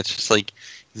everybody. It's just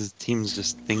his team's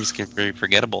just things get very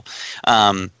forgettable.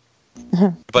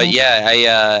 But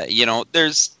yeah,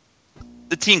 there's.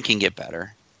 The team can get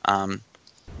better,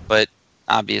 but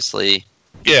obviously...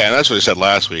 Yeah, and that's what I said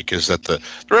last week, is that the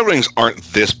Red Wings aren't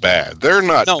this bad. They're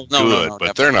not good,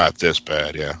 but they're not this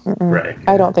bad, yeah. Right.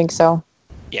 I don't think so.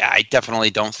 Yeah, I definitely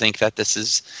don't think that this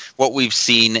is... What we've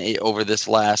seen over this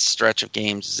last stretch of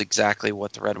games is exactly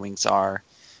what the Red Wings are.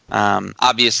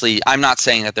 Obviously, I'm not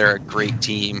saying that they're a great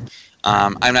team.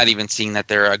 I'm not even saying that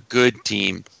they're a good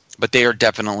team, but they are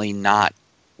definitely not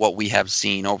what we have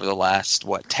seen over the last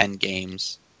 10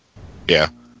 games. Yeah,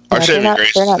 our saving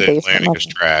grace is that the Atlantic is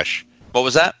trash. What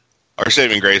was that? Our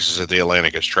saving grace is that the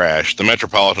Atlantic is trash. The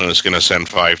Metropolitan is going to send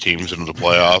 5 teams into the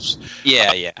playoffs.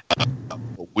 Yeah.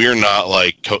 We're not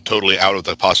totally out of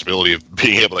the possibility of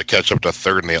being able to catch up to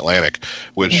third in the Atlantic,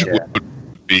 which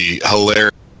would be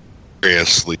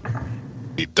hilariously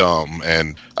dumb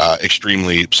and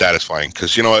extremely satisfying.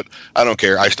 Because you know what? I don't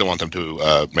care. I still want them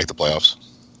to make the playoffs.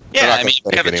 Yeah, I mean,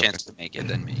 if you have a chance to make it,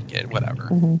 then make it. Whatever.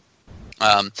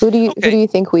 Mm-hmm. Who do you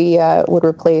think we would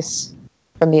replace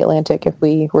from the Atlantic if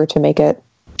we were to make it?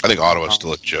 I think Ottawa's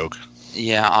still a joke.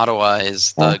 Yeah, Ottawa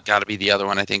is got to be the other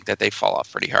one. I think that they fall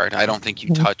off pretty hard. I don't think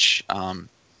you touch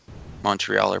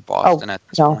Montreal or Boston at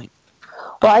this point.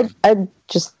 Well,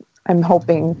 I'm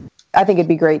hoping. I think it'd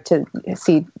be great to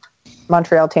see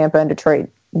Montreal, Tampa, and Detroit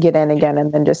get in again,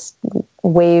 and then just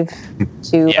wave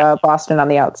to Boston on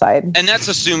the outside. And that's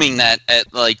assuming that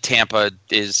Tampa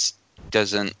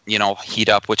doesn't heat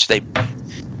up, which they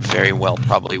very well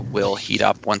probably will heat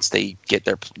up once they get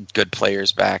their good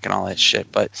players back and all that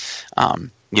shit. But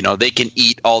they can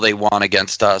eat all they want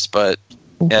against us, but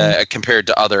compared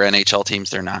to other NHL teams,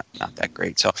 they're not that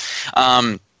great. So,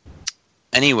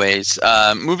 anyways,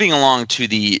 moving along to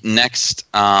the next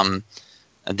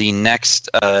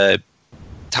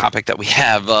topic that we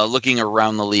have, looking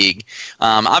around the league.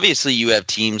 Obviously, you have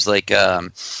teams like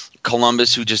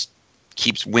Columbus who just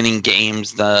keeps winning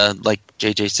games. Like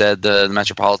JJ said, the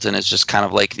Metropolitan is just kind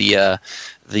of like the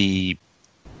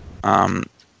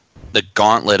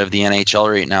gauntlet of the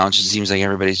NHL right now. It just seems like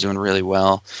everybody's doing really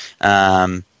well.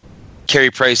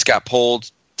 Carey Price got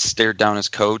pulled, stared down his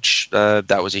coach.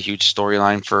 That was a huge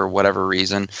storyline for whatever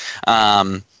reason.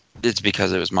 It's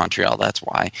because it was Montreal. That's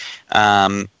why.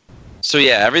 So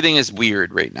yeah, everything is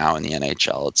weird right now in the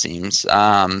NHL, it seems.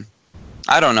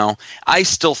 I don't know. I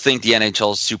still think the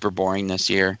NHL is super boring this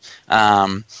year.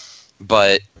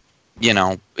 But,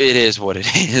 it is what it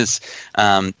is.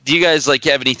 Do you guys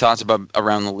have any thoughts about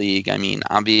around the league? I mean,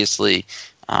 obviously,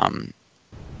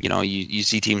 you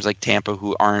see teams like Tampa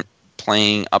who aren't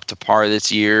playing up to par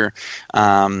this year.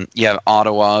 You have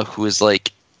Ottawa who is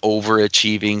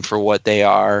overachieving for what they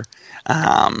are.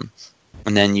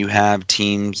 And then you have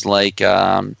teams like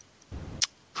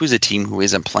who's a team who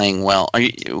isn't playing well?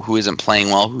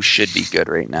 Who should be good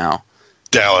right now?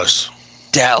 Dallas.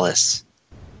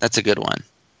 That's a good one.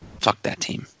 Fuck that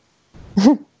team.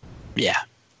 Yeah.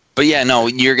 But yeah, no,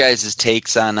 your guys'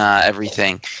 takes on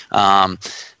everything. Like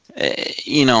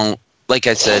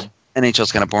I said,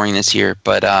 NHL's kind of boring this year,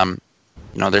 but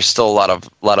there's still a lot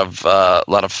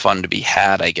of fun to be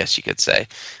had, I guess you could say.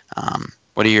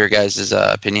 What are your guys'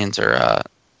 opinions? Or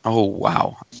oh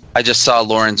wow, I just saw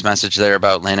Lauren's message there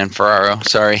about Landon Ferraro.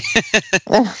 Sorry.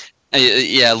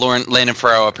 Yeah, Landon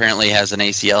Ferraro apparently has an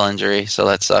ACL injury, so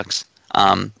that sucks.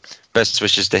 Best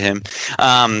wishes to him.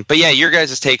 But yeah, your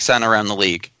guys' takes on around the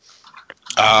league.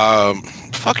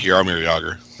 Fuck Jaromir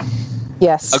Jagr.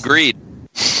 Yes. Agreed.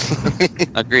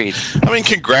 Agreed. I mean,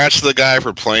 congrats to the guy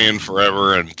for playing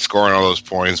forever and scoring all those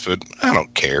points, but I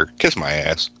don't care. Kiss my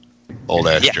ass. Old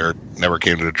ass jerk. Never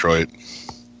came to Detroit.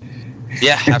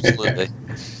 Yeah, absolutely.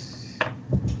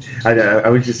 I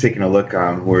was just taking a look. We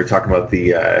were talking about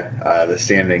the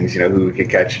standings, who we could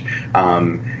catch,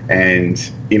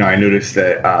 and I noticed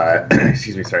that.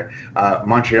 Excuse me, sorry.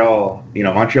 Montreal,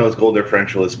 Montreal's goal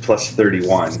differential is plus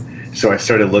 31. So I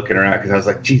started looking around because I was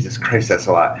like, Jesus Christ, that's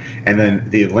a lot. And then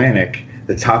the Atlantic,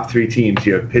 the top three teams,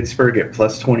 you have Pittsburgh at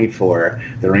plus 24,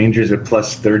 the Rangers at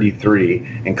plus 33,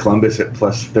 and Columbus at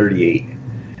plus 38.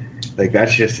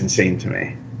 That's just insane to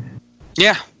me.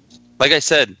 Yeah, like I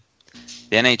said.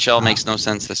 The NHL makes no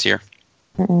sense this year.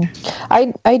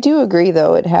 I do agree,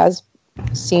 though. It has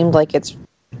seemed like it's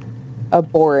a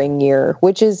boring year,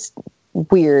 which is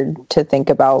weird to think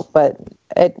about, but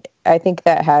I think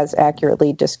that has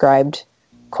accurately described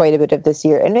quite a bit of this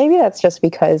year. And maybe that's just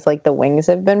because the Wings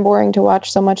have been boring to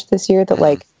watch so much this year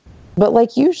that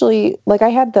but usually I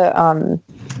had the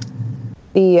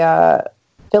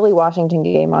Philly Washington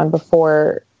game on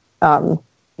before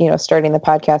starting the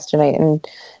podcast tonight,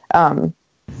 and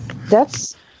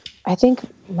that's, I think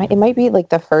it might be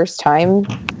the first time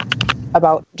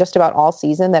about all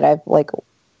season that I've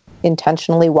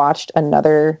intentionally watched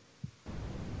another,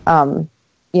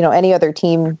 any other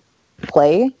team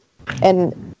play.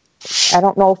 And I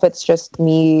don't know if it's just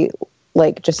me,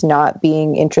 just not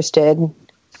being interested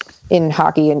in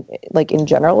hockey and in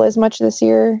general as much this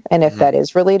year. And if that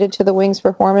is related to the Wings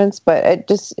performance, but it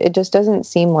just doesn't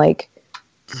seem like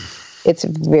it's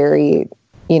very,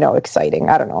 exciting.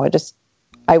 I don't know.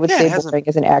 I would say boring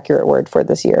is an accurate word for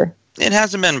this year. It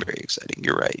hasn't been very exciting.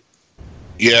 You're right.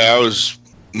 Yeah, I was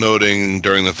noting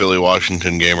during the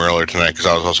Philly-Washington game earlier tonight because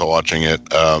I was also watching it.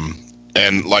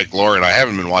 And like Lauren, I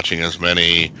haven't been watching as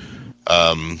many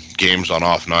games on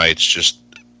off nights, just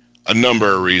a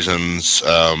number of reasons.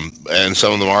 And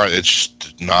some of them it's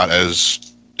just not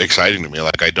as exciting to me.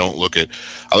 Like, I look at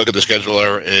the schedule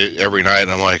every night,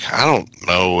 and I'm like, I don't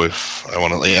know if I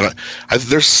want to. And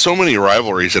there's so many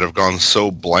rivalries that have gone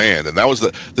so bland, and that was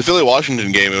the Philly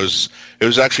Washington game. It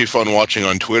was actually fun watching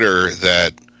on Twitter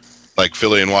that like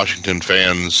Philly and Washington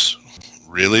fans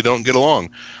really don't get along.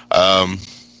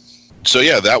 So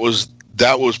yeah, that was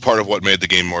part of what made the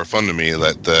game more fun to me,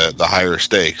 that the higher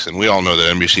stakes. And we all know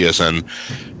that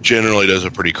NBCSN generally does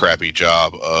a pretty crappy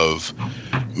job of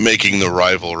making the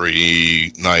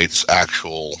rivalry nights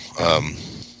actual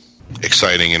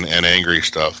exciting and angry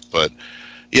stuff. But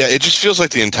yeah, it just feels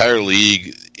like the entire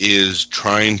league is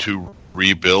trying to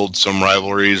rebuild some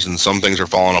rivalries, and some things are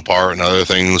falling apart and other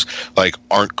things like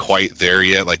aren't quite there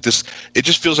yet. Like this, it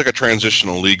just feels like a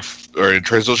transitional league or a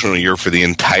transitional year for the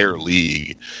entire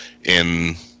league.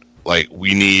 And like,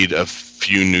 we need a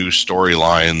few new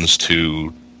storylines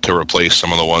to replace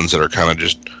some of the ones that are kind of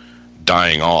just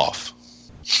dying off.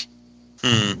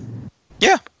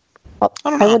 Yeah. Well,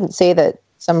 I wouldn't say that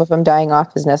some of them dying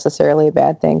off is necessarily a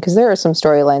bad thing, because there are some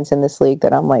storylines in this league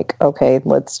that I'm like, okay,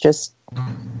 let's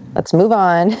move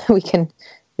on. We can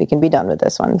be done with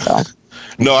this one. So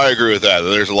no, I agree with that.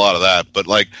 There's a lot of that, but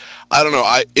like, I don't know.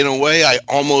 In a way, I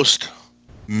almost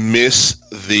miss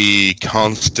the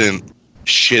constant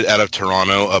shit out of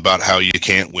Toronto about how you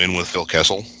can't win with Phil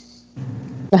Kessel.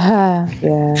 Yeah.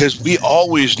 Because we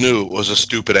always knew it was a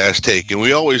stupid ass take, and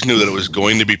we always knew that it was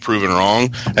going to be proven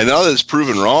wrong. And now that it's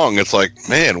proven wrong, it's like,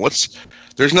 man,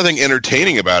 there's nothing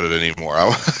entertaining about it anymore.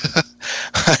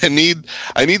 I need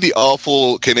the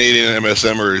awful Canadian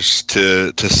MSMers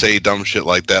to say dumb shit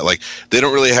like that. Like, they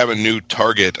don't really have a new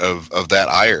target of that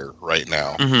ire right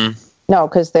now. Mm-hmm. No,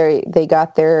 because they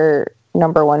got their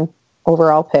number one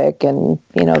overall pick, and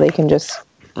they can just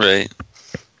cry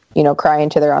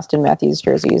into their Austin Matthews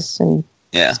jerseys and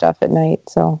stuff at night.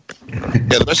 So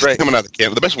yeah, the best thing coming out of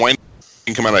Canada, the best wine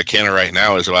coming out of Canada right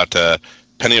now is about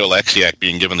Penny Oleksiak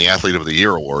being given the Athlete of the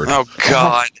Year award. Oh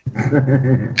God,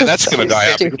 and that's going to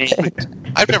die out.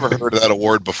 I've never heard of that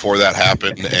award before that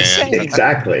happened. And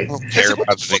exactly. I don't care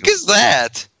about the what is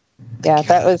that? Yeah,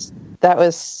 that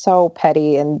was so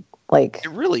petty, and like, it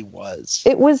really was.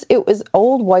 It was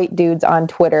old white dudes on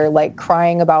Twitter like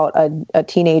crying about a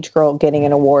teenage girl getting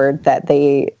an award that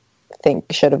they think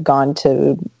should have gone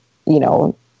to,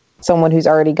 someone who's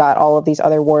already got all of these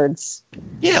other awards.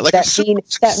 Yeah, like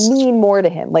that mean more to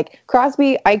him. Like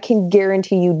Crosby, I can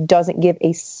guarantee you doesn't give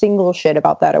a single shit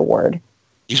about that award.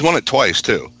 He's won it twice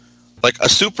too. Like a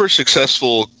super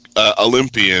successful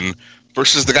Olympian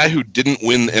versus the guy who didn't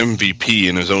win MVP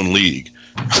in his own league.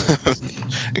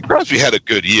 And Crosby had a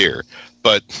good year,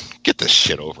 but get this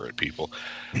shit over it, people.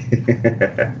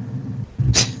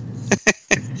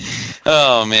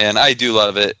 Oh man, I do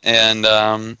love it, and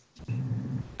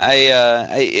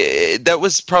that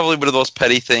was probably one of those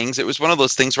petty things. It was one of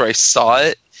those things where I saw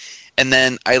it, and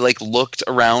then I looked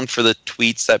around for the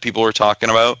tweets that people were talking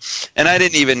about, and I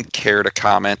didn't even care to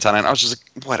comment on it. I was just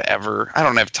like, whatever. I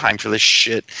don't have time for this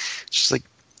shit. It's just like,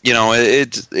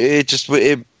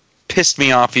 it pissed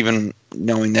me off even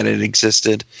knowing that it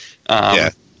existed.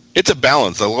 Yeah, it's a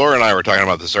balance. Laura and I were talking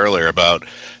about this earlier about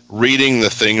reading the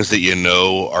things that you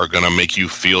know are going to make you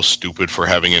feel stupid for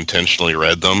having intentionally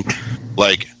read them.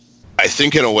 Like, I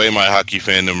think in a way my hockey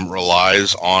fandom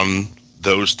relies on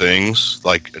those things,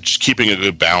 like just keeping a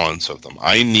good balance of them.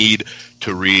 I need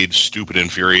to read stupid,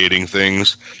 infuriating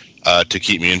things to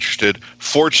keep me interested.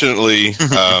 Fortunately,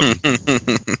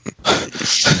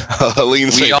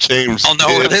 Helene St. James. I'll know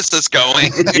where this is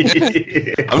going.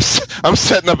 I'm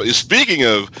setting up. Speaking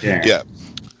of,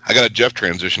 I got a Jeff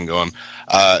transition going.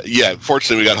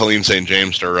 Fortunately, we got Helene St.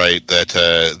 James to write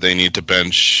that they need to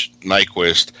bench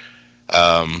Nyquist,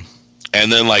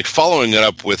 and then following it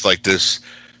up with this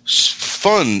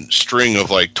fun string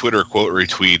of Twitter quote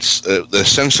retweets.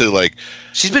 Essentially,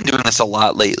 she's been doing this a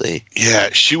lot lately. Yeah,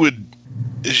 she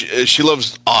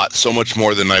loves Ott so much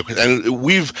more than Nyquist, and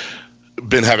we've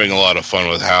been having a lot of fun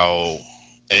with how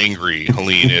angry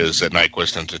Helene is at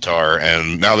Nyquist and Tatar.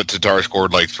 And now that Tatar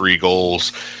scored 3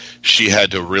 goals, she had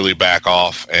to really back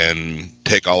off and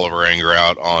take all of her anger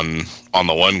out on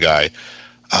the one guy.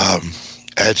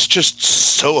 It's just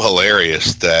so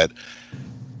hilarious that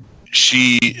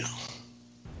she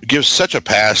gives such a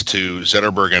pass to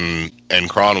Zetterberg and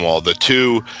Cronwall, the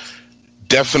two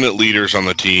definite leaders on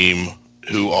the team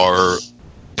who are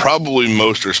probably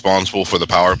most responsible for the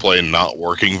power play not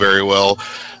working very well.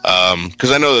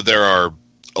 Because I know that there are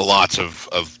lots of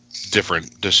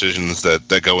different decisions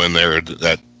that go in there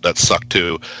that suck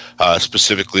too.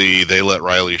 Specifically, they let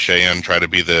Riley Sheahan try to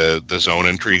be the zone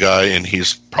entry guy, and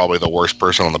he's probably the worst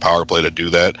person on the power play to do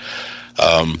that.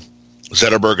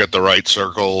 Zetterberg at the right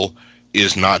circle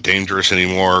is not dangerous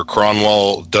anymore.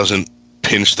 Cronwall doesn't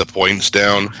pinch the points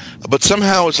down, but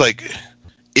somehow it's like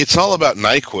it's all about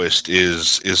Nyquist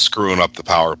is screwing up the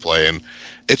power play, and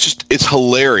it's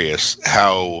hilarious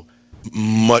how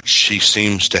much she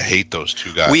seems to hate those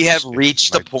two guys. We have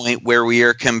reached the point where we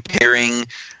are comparing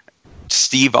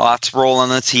Steve Ott's role on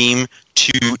the team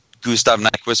to Gustav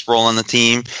Nyquist's role on the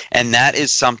team, and that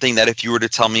is something that if you were to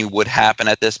tell me would happen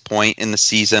at this point in the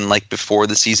season, like before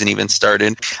the season even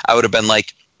started, I would have been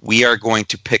like, we are going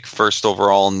to pick first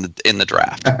overall in the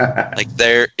draft. Like,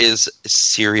 there is a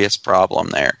serious problem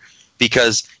there,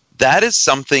 because that is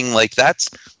something like that's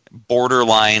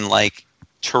borderline like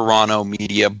Toronto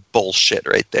media bullshit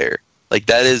right there. Like,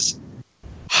 that is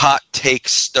hot take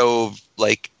stove,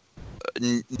 like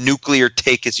nuclear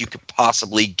take as you could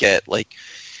possibly get. Like,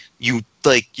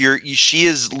 she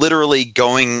is literally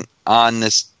going on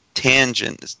this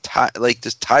tangent, this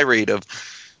tirade of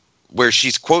where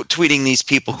she's quote tweeting these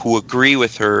people who agree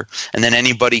with her, and then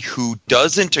anybody who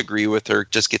doesn't agree with her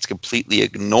just gets completely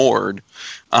ignored,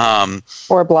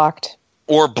 or blocked,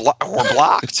 or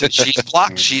blocked. She's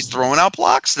blocked. She's throwing out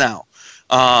blocks now,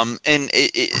 and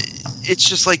it's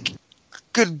just like,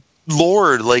 good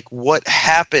Lord, like, what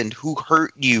happened? Who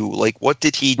hurt you? Like, what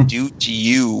did he do to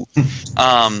you?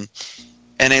 And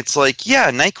it's like,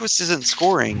 yeah, Nyquist isn't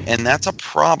scoring, and that's a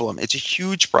problem. It's a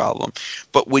huge problem.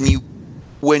 But when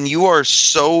you are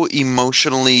so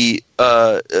emotionally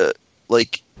affected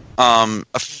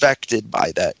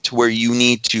by that, to where you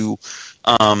need to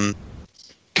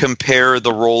compare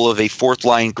the role of a fourth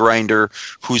line grinder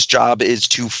whose job is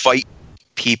to fight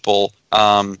people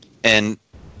and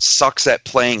sucks at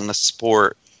playing the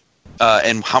sport,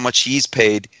 and how much he's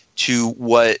paid, to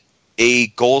what a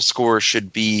goal scorer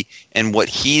should be and what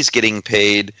he's getting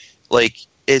paid, like,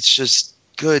 it's just,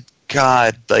 good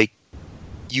God, like,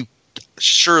 you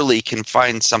surely can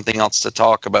find something else to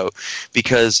talk about,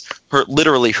 because her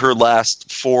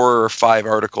last 4 or 5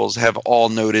 articles have all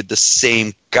noted the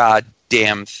same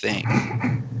goddamn thing.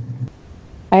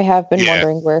 I have been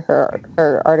wondering where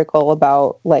her article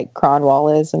about like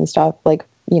Cronwall is and stuff. Like,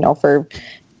 you know, for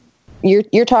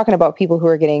you're talking about people who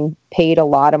are getting paid a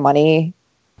lot of money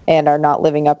and are not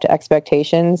living up to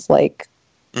expectations. Like,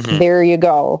 there you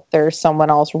go. There's someone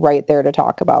else right there to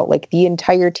talk about. Like, the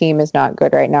entire team is not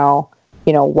good right now.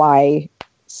 You know, why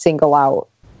single out,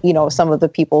 you know, some of the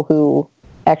people who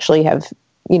actually have,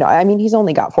 you know, I mean, he's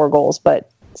only got 4 goals, but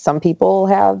some people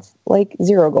have like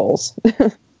 0 goals.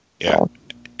 Yeah. So.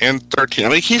 And 13. I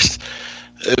mean, he's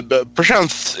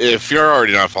Prashanth. If you're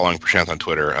already not following Prashanth on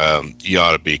Twitter, you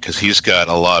ought to be, because he's got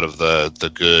a lot of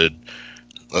the good,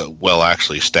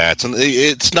 actually stats. And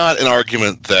it's not an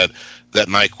argument that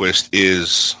Nyquist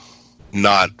is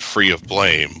not free of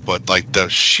blame, but like the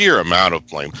sheer amount of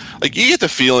blame. Like, you get the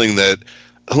feeling that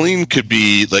Helene could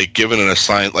be like given an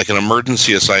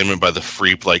emergency assignment by the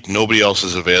Freep, like nobody else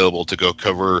is available to go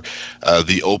cover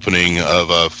the opening of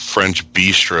a French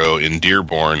bistro in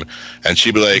Dearborn, and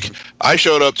she'd be like, I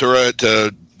showed up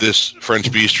to this French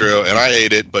bistro and I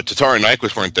ate it, but Tatar and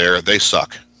Nyquist weren't there. They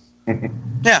suck.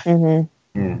 Yeah.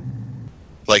 Mm-hmm.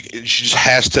 Like, she just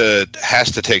has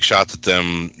to take shots at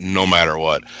them no matter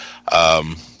what.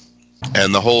 And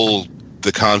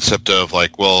the concept of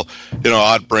like, well, you know,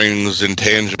 Ott brings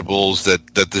intangibles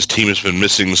that this team has been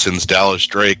missing since Dallas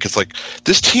Drake. It's like,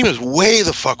 this team is way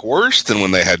the fuck worse than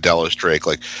when they had Dallas Drake.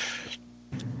 Like,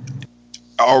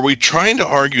 are we trying to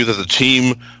argue that the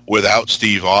team without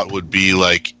Steve Ott would be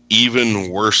like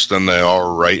even worse than they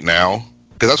are right now?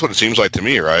 Because that's what it seems like to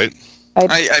me, right?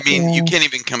 I mean, you can't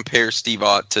even compare Steve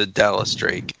Ott to Dallas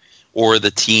Drake or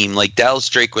the team. Like, Dallas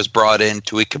Drake was brought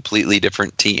into a completely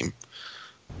different team.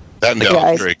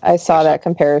 I saw that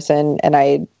comparison, and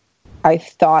I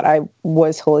thought I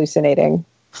was hallucinating.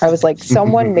 I was like,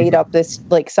 someone made up this,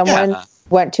 like, someone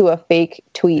went to a fake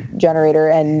tweet generator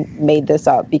and made this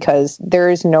up, because there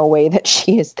is no way that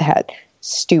she is that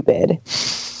stupid.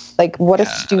 Like, what a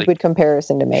stupid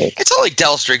comparison to make. It's not like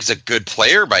Dallas Drake is a good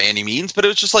player by any means, but it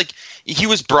was just like, he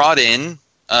was brought in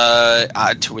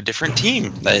to a different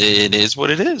team. It is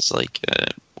what it is. Like,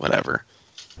 whatever.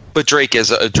 But Drake was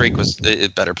a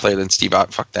better player than Steve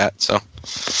Ott. Fuck that. So,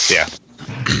 yeah,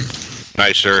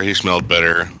 nicer. He smelled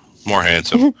better, more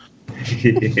handsome,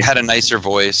 had a nicer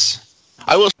voice.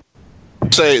 I will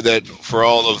say that for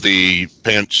all of the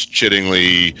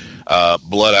pants-chittingly,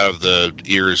 blood out of the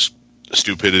ears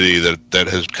stupidity that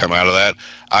has come out of that,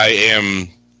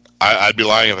 I'd be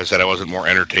lying if I said I wasn't more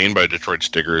entertained by Detroit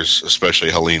Stiggers,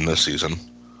 especially Helene, this season.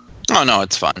 Oh no,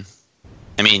 it's fun.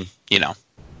 I mean, you know,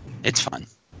 it's fun.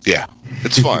 Yeah,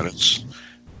 it's fun.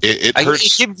 It hurts.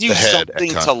 It gives you the head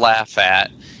something to laugh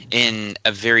at in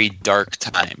a very dark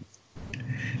time.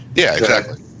 Yeah,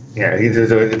 exactly. Yeah,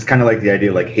 it's kind of like the idea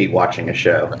of like hate watching a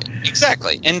show.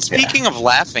 Exactly. And speaking of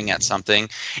laughing at something,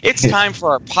 it's time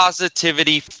for our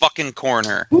positivity fucking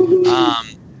corner.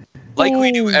 Like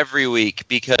we do every week,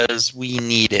 because we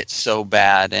need it so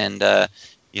bad. And,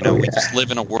 we just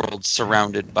live in a world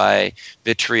surrounded by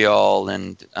vitriol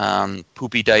and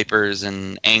poopy diapers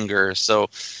and anger. So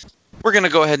we're going to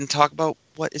go ahead and talk about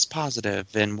what is positive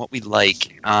and what we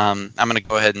like. I'm going to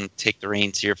go ahead and take the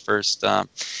reins here first.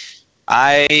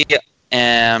 I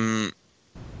am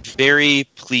very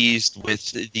pleased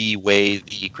with the way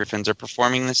the Griffins are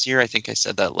performing this year. I think I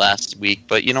said that last week,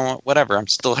 but you know what? Whatever. I'm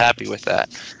still happy with that.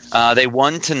 They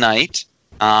won tonight.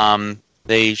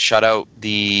 They shut out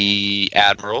the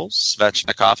Admirals.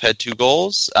 Svechnikov had 2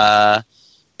 goals,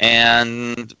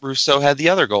 and Russo had the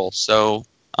other goal. So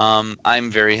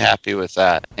I'm very happy with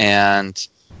that. And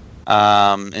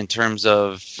in terms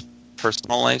of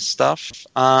personal life stuff,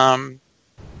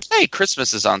 hey,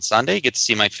 Christmas is on Sunday. Get to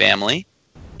see my family,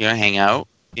 hang out.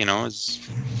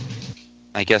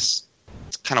 I guess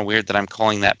it's kind of weird that I'm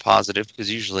calling that positive, because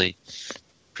usually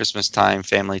Christmas time,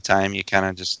 family time, you kind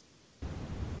of just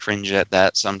cringe at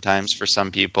that sometimes for some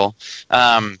people.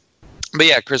 But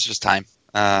yeah, Christmas time.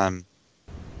 Hell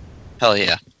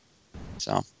yeah.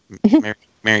 So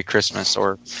Merry Christmas,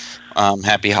 or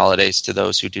Happy Holidays to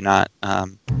those who do not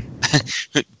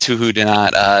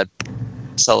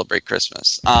celebrate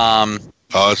Christmas.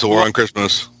 It's a war on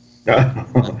Christmas.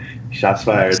 Shots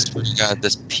fired. God,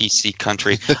 this PC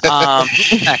country.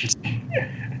 Next.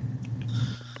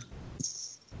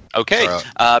 Okay,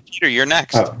 Peter, you're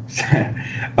next.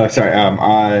 Sorry.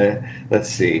 Let's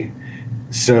see.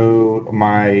 So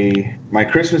my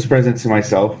Christmas present to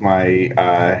myself, my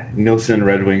Nilsson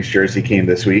Red Wings jersey came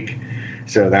this week,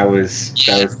 so that was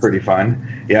pretty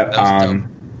fun. Yep.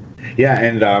 Yeah,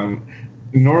 and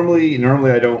normally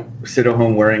I don't sit at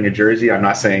home wearing a jersey. I'm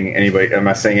not saying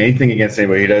anything against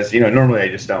anybody who does. Normally I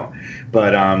just don't.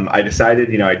 But I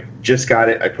decided, I just got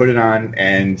it. I put it on,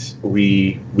 and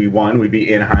we won. We beat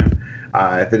Anaheim.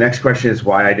 The next question is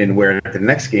why I didn't wear it at the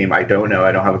next game. I don't know.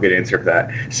 I don't have a good answer for that.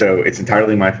 So it's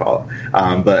entirely my fault.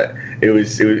 But it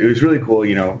was really cool.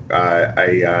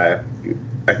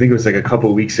 I think it was like a couple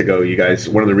of weeks ago, you guys,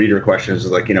 one of the reader questions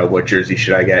was like, what jersey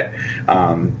should I get?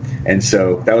 And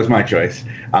so that was my choice.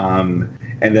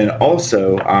 And then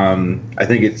also, I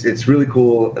think it's really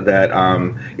cool that,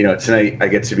 tonight I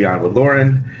get to be on with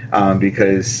Lauren,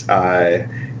 because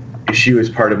she was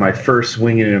part of my first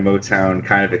Winging in a Motown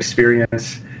kind of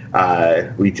experience.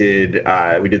 We did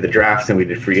the draft and we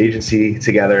did free agency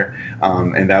together,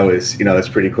 and that was that's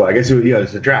pretty cool. I guess it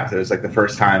was a draft. It was like the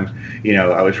first time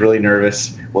I was really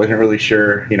nervous, wasn't really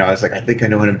sure. I was like, I think I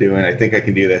know what I'm doing. I think I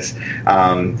can do this.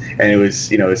 And it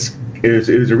was it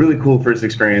was a really cool first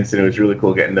experience, and it was really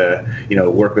cool getting to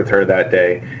work with her that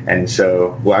day. And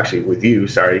so, well, actually with you,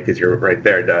 sorry, because you're right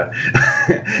there, duh.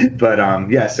 But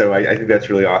yeah, so I think that's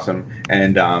really awesome.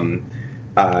 And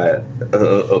a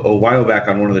while back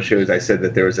on one of the shows, I said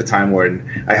that there was a time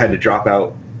when I had to drop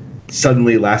out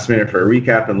suddenly last minute for a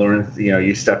recap, and Lauren,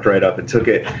 you stepped right up and took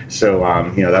it. So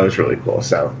that was really cool.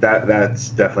 So that's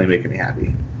definitely making me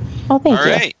happy. Oh, thank you.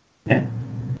 All right. Yeah.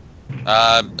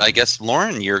 I guess,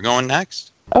 Lauren, you're going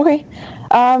next. Okay.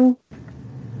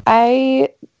 I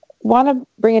want to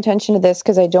bring attention to this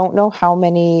because I don't know how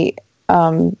many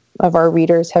of our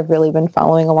readers have really been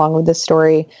following along with this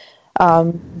story.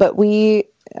 But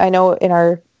I know in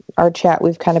our chat,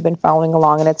 we've kind of been following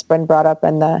along, and it's been brought up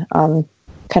in the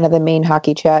kind of the main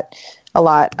hockey chat a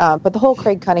lot. But the whole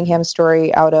Craig Cunningham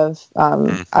story out of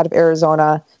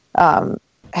Arizona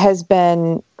has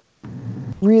been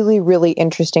really, really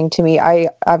interesting to me. I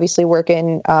obviously work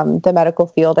in the medical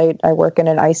field. I work in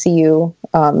an ICU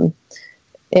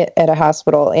at a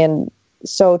hospital. And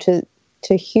so to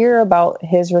hear about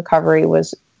his recovery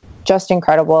was just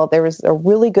incredible. There was a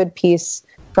really good piece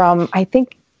from, I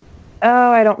think,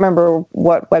 I don't remember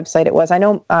what website it was. I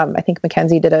know, I think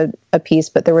Mackenzie did a piece,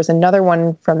 but there was another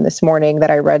one from this morning that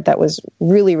I read that was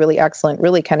really, really excellent,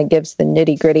 really kind of gives the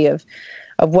nitty gritty of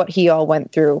what he all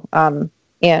went through. And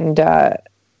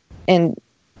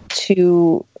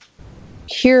to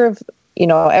hear of,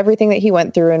 everything that he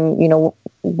went through and,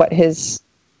 what his,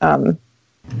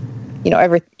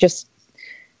 just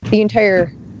the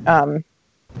entire,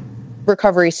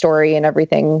 recovery story and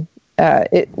everything,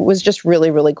 it was just really,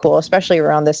 really cool, especially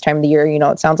around this time of the year.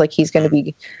 It sounds like he's going to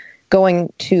be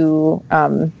going to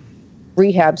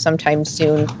rehab sometime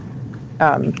soon,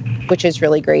 which is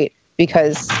really great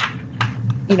because,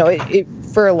 it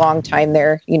for a long time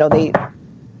there,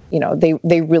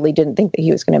 they really didn't think that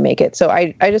he was going to make it. So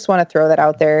I just want to throw that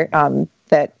out there,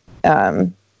 that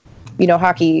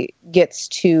hockey gets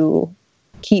to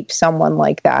keep someone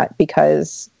like that,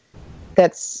 because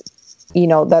that's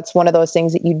one of those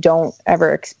things that you don't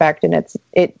ever expect. And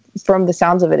it from the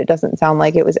sounds of it, it doesn't sound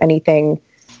like it was anything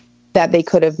that they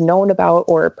could have known about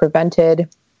or prevented.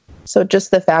 So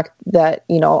just the fact that,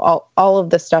 all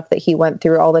of the stuff that he went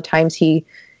through, all the times he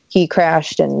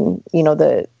crashed, and,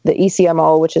 the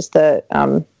ECMO, which is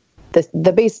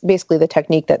basically the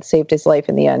technique that saved his life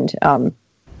in the end.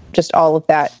 Just all of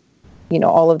that,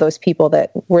 all of those people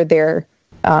that were there,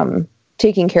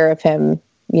 taking care of him,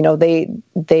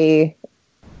 they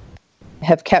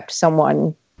have kept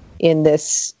someone in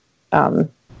this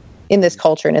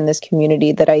culture and in this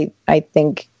community that I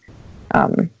think,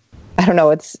 I don't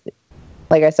know. It's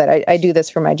like I said, I do this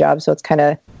for my job, so it's kind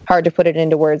of hard to put it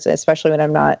into words, especially when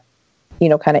I'm not,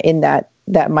 kind of in that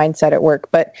mindset at work.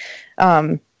 But,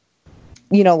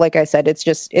 like I said,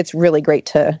 it's really great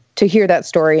to hear that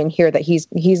story and hear that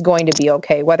he's going to be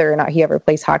okay, whether or not he ever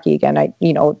plays hockey again.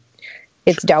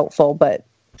 It's doubtful, but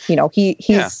he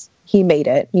made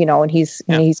it, and he's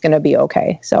going to be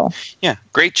okay. So yeah,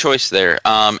 great choice there.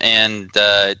 And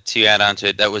to add on to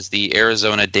it, that was the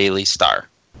Arizona Daily Star.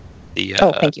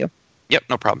 Thank you. Yep,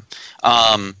 no problem.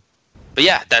 But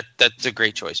yeah, that's a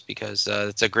great choice, because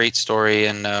it's a great story,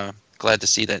 and glad to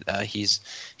see that he's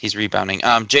rebounding.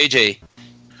 JJ.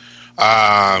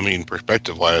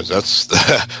 Perspective-wise,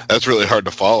 that's really hard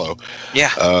to follow.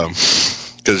 Yeah.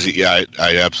 Because I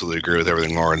absolutely agree with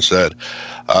everything Lauren said.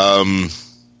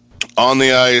 On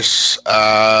the ice,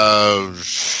 I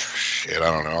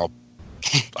don't know.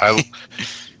 I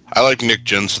like Nick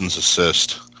Jensen's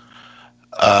assist.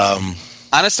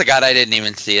 Honest to God, I didn't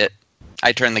even see it.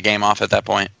 I turned the game off at that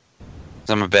point.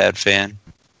 I'm a bad fan.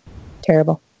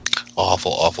 Terrible.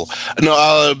 Awful. No,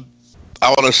 I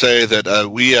want to say that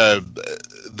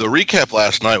the recap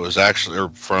last night was actually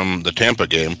from the Tampa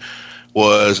game,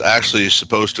 was actually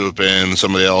supposed to have been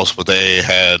somebody else, but they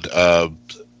had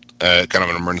kind of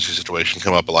an emergency situation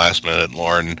come up at last minute, and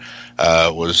Lauren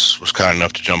was kind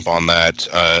enough to jump on that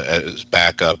as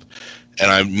backup.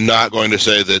 And I'm not going to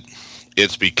say that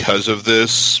it's because of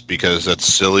this, because that's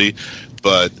silly,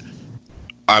 but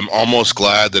I'm almost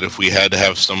glad that if we had to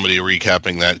have somebody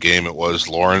recapping that game, it was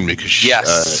Lauren, because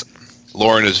yes.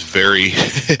 Lauren is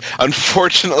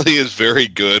unfortunately is very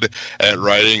good at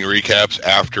writing recaps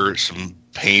after some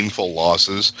painful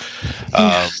losses.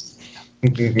 Yeah,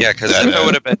 because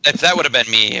if that would have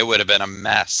been me, it would have been a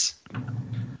mess.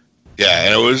 Yeah,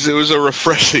 and it was a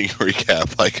refreshing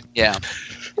recap,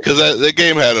 because the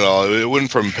game had it all. It went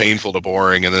from painful to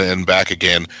boring, and then back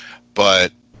again.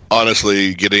 But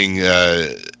honestly,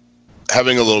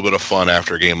 having a little bit of fun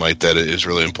after a game like that is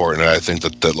really important, and I think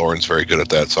that Lauren's very good at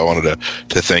that. So I wanted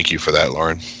to thank you for that,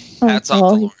 Lauren. That's off to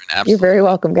Lauren. Absolutely. You're very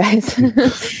welcome, guys.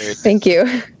 Thank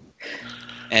you.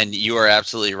 And you are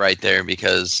absolutely right there,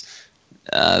 because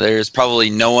there's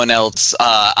probably no one else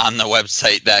on the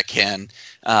website that can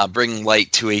bring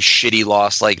light to a shitty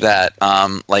loss like that,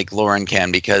 like Lauren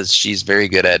can, because she's very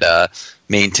good at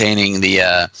maintaining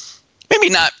the maybe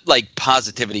not like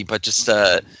positivity, but just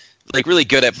really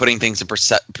good at putting things in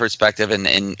perspective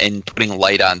and putting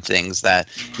light on things that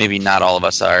maybe not all of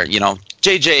us are.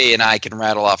 JJ and I can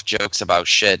rattle off jokes about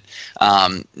shit,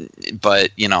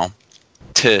 but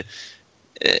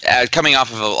coming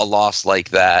off of a loss like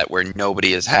that where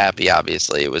nobody is happy,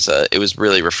 obviously it was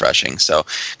really refreshing. So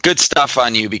good stuff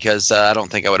on you, because I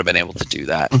don't think I would have been able to do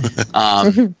that.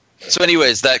 So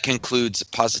anyways, that concludes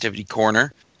Positivity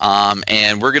Corner.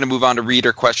 And we're going to move on to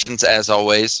reader questions as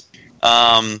always.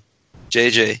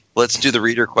 JJ, let's do the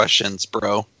reader questions,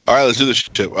 bro. All right, let's do this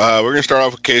shit. We're going to start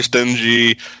off with Case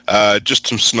Denji. Just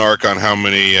some snark on how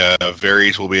many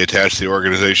varies will be attached to the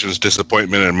organization's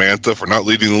disappointment in Mantha for not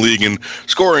leading the league in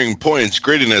scoring, points,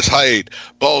 grittiness, height,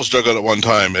 balls juggled at one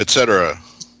time, etc.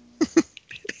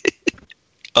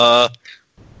 The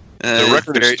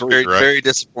record is 3, right? Very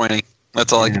disappointing.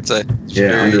 That's all I can say.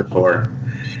 Yeah, under 4.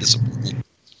 Disappointing.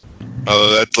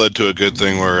 Although that led to a good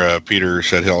thing where Peter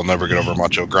said he'll never get over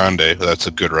Macho Grande. That's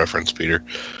a good reference, Peter.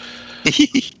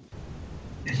 In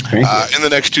the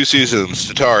next 2 seasons,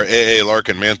 Tatar, AA,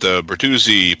 Larkin, Mantha,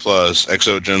 Bertuzzi, plus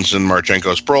Exo, Jensen,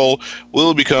 Marchenko, Sproul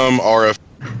will become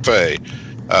RFA.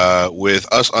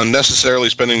 With us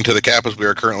unnecessarily spending to the cap as we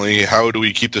are currently, how do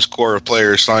we keep this core of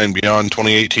players signed beyond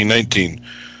 2018-19?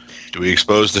 Do we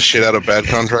expose the shit out of bad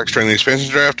contracts during the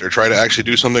expansion draft, or try to actually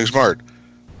do something smart?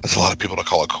 That's a lot of people to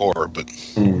call a core, but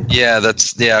yeah,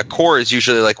 core is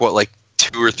usually like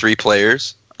 2 or 3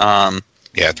 players. 3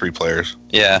 players.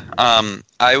 Yeah.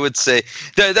 I would say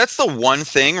that's the one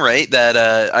thing, right, that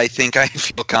I think I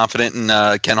feel confident in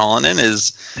Ken Holland in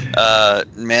is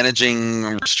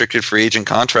managing restricted free agent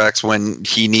contracts when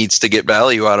he needs to get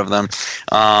value out of them.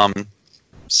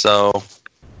 So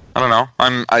I don't know.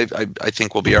 I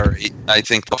think we'll be all right. I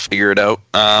think they'll figure it out.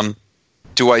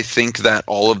 Do I think that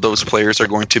all of those players are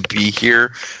going to be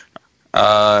here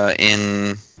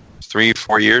in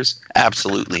 3-4 years?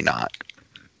 Absolutely not.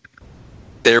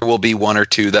 There will be one or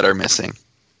two that are missing.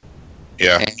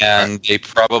 Yeah. And they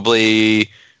probably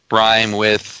rhyme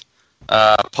with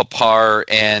Papar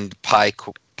and Pie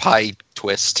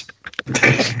Twist.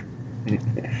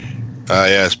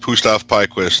 Yes, Pustov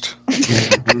Pyquist.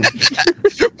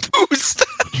 Pustov.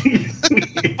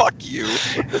 Fuck you.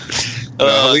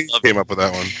 Elite came up with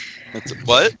that one.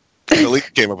 What?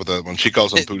 Elite came up with that one. She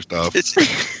calls him Pustov.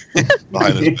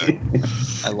 Behind his back.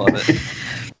 I love it.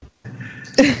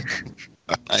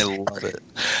 I love it.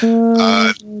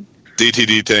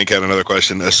 DTD Tank had another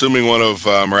question. Assuming one of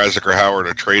Mrazek or Howard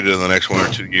are traded in the next 1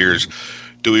 or 2 years,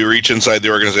 do we reach inside the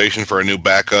organization for a new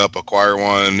backup, acquire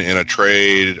one in a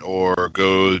trade, or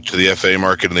go to the FA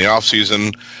market in the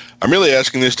offseason? I'm really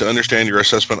asking this to understand your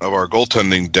assessment of our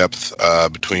goaltending depth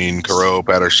between Caro,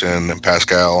 Patterson, and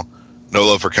Pascal. No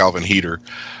love for Calvin Heater.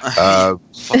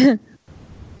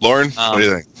 Lauren, what do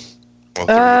you think?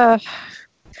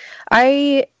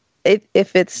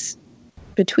 If it's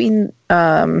between,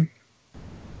 I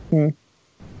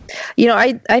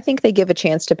think they give a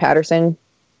chance to Patterson,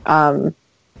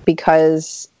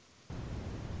 because,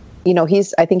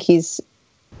 I think he's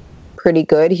pretty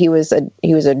good. He was a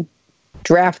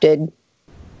drafted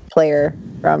player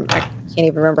from, I can't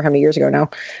even remember how many years ago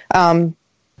now.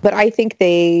 But I think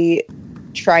they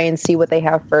try and see what they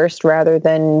have first rather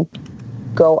than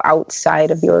go outside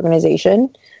of the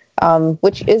organization,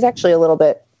 which is actually a little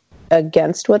bit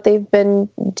against what they've been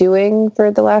doing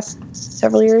for the last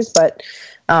several years. But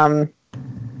I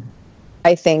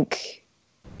think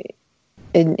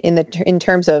in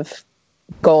terms of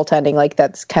goaltending, like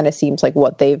that's kind of seems like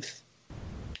what they've,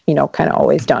 kind of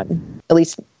always done, at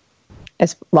least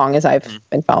as long as I've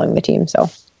been following the team. So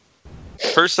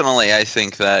personally, I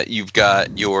think that you've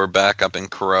got your backup in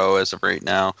Caro as of right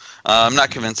now. I'm not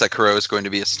convinced that Caro is going to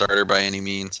be a starter by any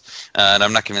means, and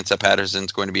I'm not convinced that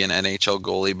Patterson's going to be an NHL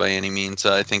goalie by any means.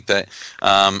 I think that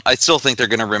I still think they're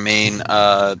going to remain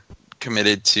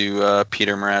committed to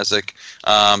Peter Mrazek,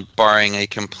 barring a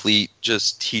complete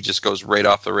he just goes right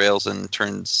off the rails and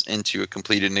turns into a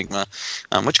complete enigma,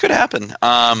 which could happen.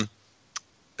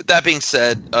 That being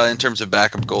said, in terms of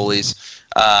backup goalies,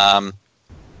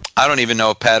 I don't even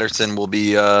know if Patterson will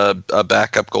be a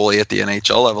backup goalie at the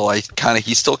NHL level.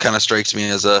 He still kind of strikes me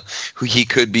as he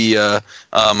could be a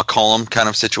McCollum kind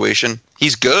of situation.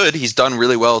 He's good. He's done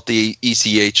really well at the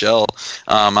ECHL,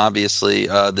 obviously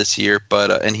this year,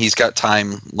 but and he's got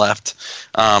time left.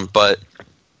 But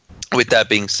with that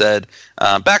being said,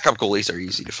 backup goalies are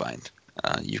easy to find.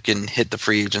 You can hit the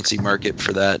free agency market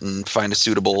for that and find a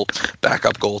suitable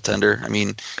backup goaltender. I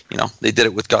mean, they did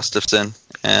it with Gustafsson,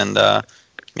 and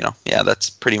that's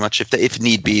pretty much if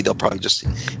need be, they'll probably just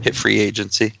hit free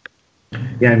agency.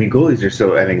 Yeah, I mean, goalies are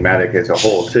so enigmatic as a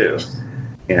whole too.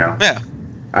 Yeah.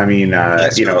 I mean, how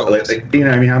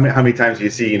many times do you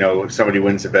see, somebody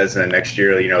wins the Vezina and next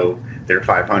year, they're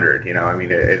 500. I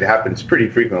mean, it happens pretty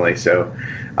frequently. So,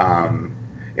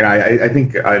 I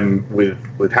think I'm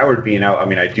with Howard being out. I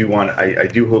mean, I do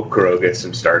hope Caro gets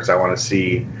some starts. I want to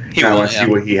see. I want to see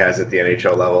what he has at the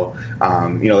NHL level.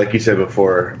 Like you said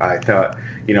before, I thought,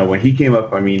 when he came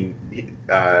up, I mean,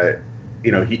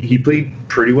 he played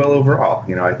pretty well overall.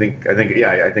 I think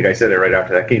I said it right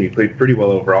after that game. He played pretty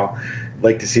well overall.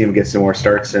 Like to see him get some more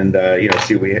starts and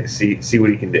see what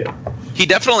he can do. He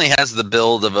definitely has the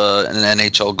build of an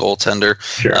NHL goaltender.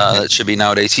 Sure. That should be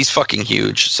nowadays. He's fucking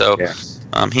huge. So yeah.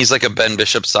 He's like a Ben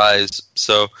Bishop size.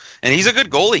 So, and he's a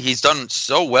good goalie. He's done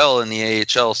so well in the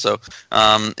AHL. So,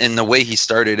 in the way he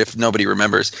started, if nobody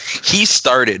remembers, he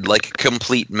started like a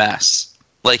complete mess.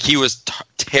 Like he was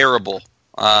terrible.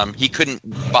 He couldn't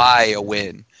buy a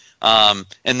win. And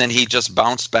then he just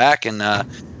bounced back and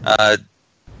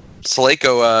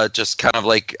Slejko just kind of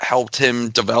like helped him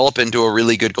develop into a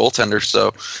really good goaltender.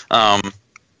 So,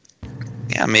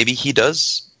 maybe he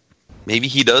does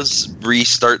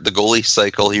restart the goalie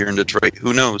cycle here in Detroit.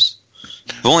 Who knows?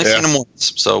 We've only seen him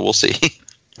once, so we'll see.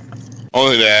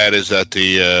 Only to add is that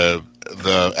the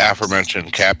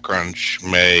aforementioned cap crunch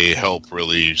may help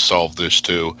really solve this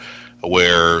too,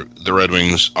 where the Red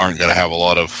Wings aren't going to have a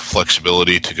lot of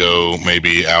flexibility to go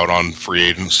maybe out on free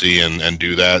agency and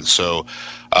do that. So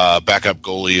Backup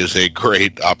goalie is a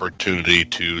great opportunity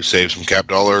to save some cap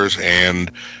dollars,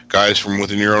 and guys from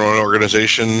within your own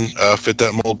organization fit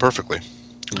that mold perfectly.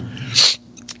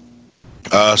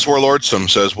 Swarlordsome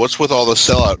says, "What's with all the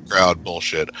sellout crowd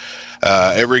bullshit?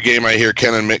 Every game I hear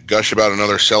Ken and Mick gush about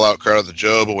another sellout crowd at the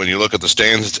Joe, but when you look at the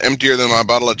stands, it's emptier than my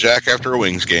bottle of Jack after a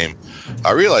Wings game.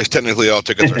 I realize technically all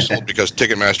tickets are sold because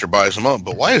Ticketmaster buys them up,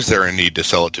 but why is there a need to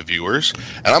sell it to viewers?"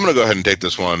 And I'm going to go ahead and take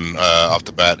this one off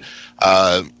the bat.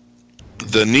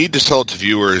 The need to sell it to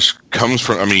viewers comes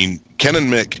from, Ken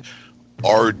and Mick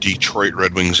are Detroit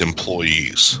Red Wings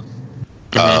employees.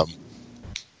 Mm-hmm.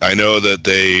 I know that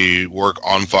they work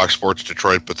on Fox Sports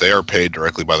Detroit, but they are paid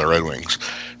directly by the Red Wings.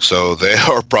 So they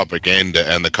are propaganda,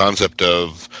 and the concept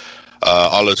of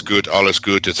all is good,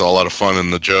 it's all a lot of fun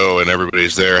in the Joe, and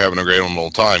everybody's there having a great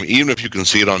old time. Even if you can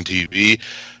see it on TV,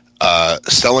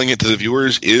 selling it to the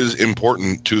viewers is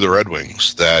important to the Red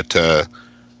Wings, that's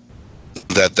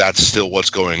still what's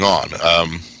going on.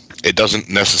 It doesn't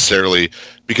necessarily,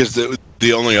 because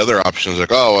the only other option is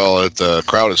like, oh, well, if the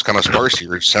crowd is kind of sparse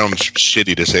here, it sounds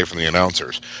shitty to say from the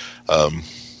announcers.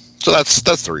 So that's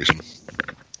the reason.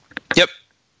 Yep.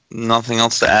 Nothing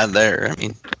else to add there.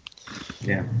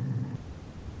 Yeah.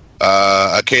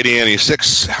 Acadiani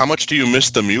 6, how much do you miss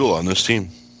the mule on this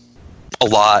team? A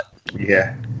lot.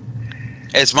 Yeah.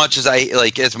 As much as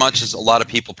a lot of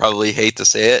people probably hate to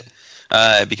say it,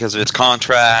 because of its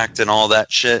contract and all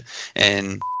that shit.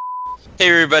 And hey,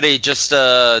 everybody, just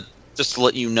to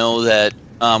let you know that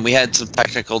we had some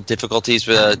technical difficulties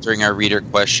during our reader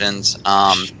questions.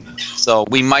 So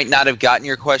we might not have gotten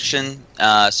your question.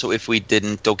 So if we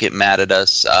didn't, don't get mad at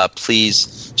us.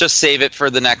 Please just save it for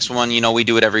the next one. We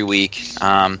do it every week.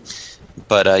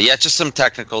 But just some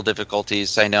technical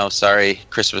difficulties. I know. Sorry,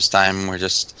 Christmas time. We're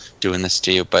just doing this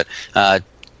to you. But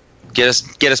get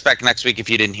us back next week if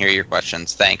you didn't hear your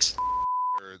questions. Thanks.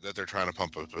 That they're trying to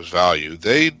pump up his value.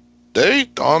 They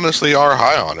honestly are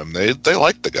high on him. They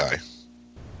like the guy.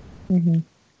 Mm-hmm.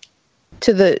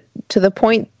 To the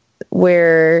point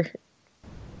where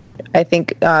I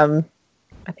think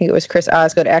it was Chris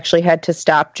Osgood actually had to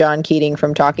stop John Keating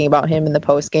from talking about him in the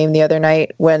post game the other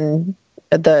night when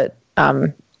the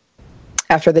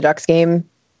after the Ducks game,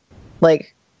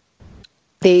 like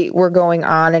they were going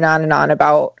on and on and on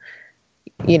about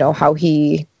how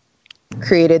he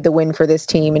created the win for this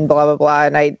team and blah blah blah,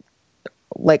 and I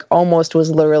almost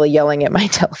was literally yelling at my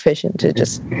television to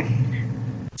just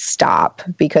stop,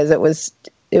 because it was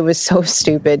so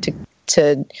stupid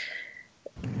to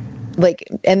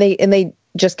and they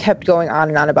just kept going on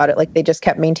and on about it. Like they just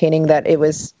kept maintaining that it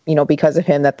was because of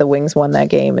him that the Wings won that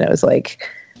game, and it was like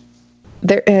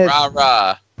there rah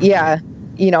rah. Yeah,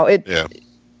 Yeah.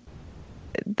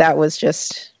 That was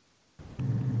just,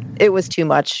 it was too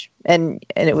much, and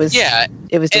it was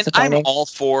it was disappointing. And I'm all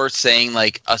for saying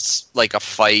a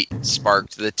fight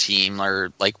sparked the team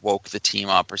or woke the team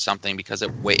up or something, because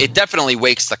it definitely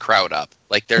wakes the crowd up.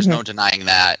 There's no denying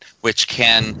that, which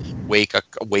can wake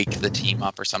the team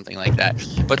up or something like that.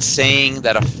 But saying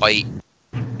that a fight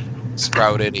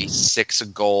sprouted a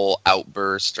 6-goal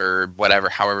outburst or whatever,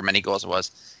 however many goals it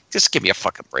was, just give me a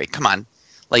fucking break. Come on,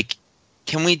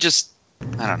 can we just?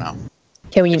 I don't know.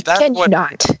 Can you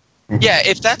not? Yeah,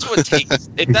 if that's what it takes.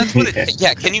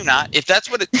 Can you not? If that's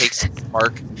what it takes to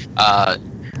spark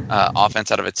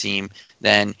offense out of a team,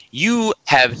 then you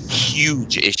have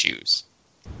huge issues,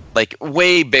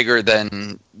 way bigger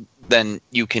than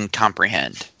you can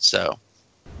comprehend. So.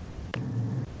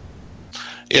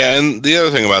 Yeah, and the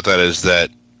other thing about that is that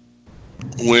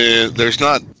there's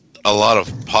not a lot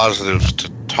of positives to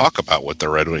talk about with the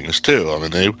Red Wings too.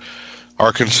 They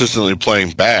are consistently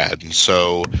playing bad, and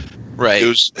so right. It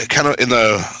was kind of in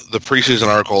the preseason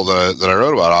article that I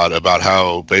wrote about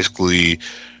how basically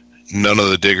none of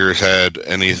the Diggers had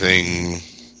anything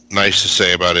nice to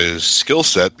say about his skill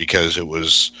set, because it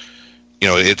was,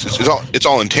 it's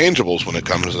all intangibles when it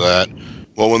comes to that.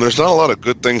 Well, when there's not a lot of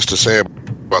good things to say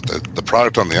about the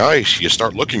product on the ice, you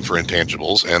start looking for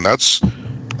intangibles, and that's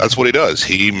what he does.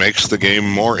 He makes the game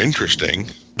more interesting.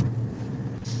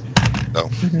 So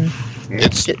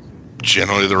it's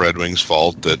generally the Red Wings'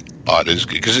 fault that Ott is,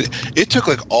 because it took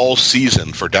all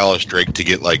season for Dallas Drake to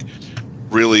get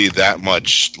really that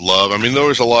much love. There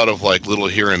was a lot of little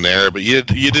here and there, but you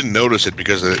didn't notice it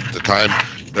because at the time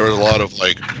there was a lot of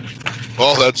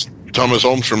well, that's Thomas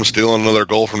Holmstrom stealing another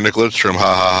goal from Nick Lidstrom,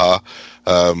 ha ha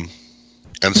ha.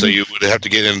 And so you would have to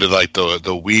get into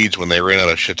the weeds when they ran out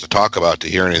of shit to talk about to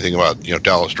hear anything about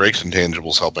Dallas Drake's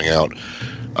intangibles helping out,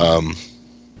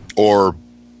 or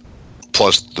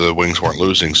Plus, the Wings weren't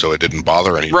losing, so it didn't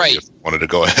bother anybody. Right. If they wanted to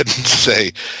go ahead and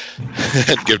say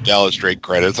and give Dallas straight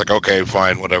credit. It's like, okay,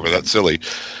 fine, whatever. That's silly.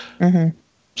 Mm-hmm.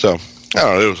 So I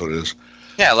don't know. It is what it is.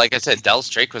 Yeah, like I said, Dallas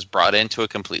Drake was brought into a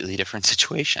completely different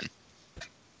situation.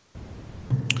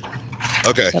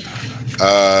 Okay.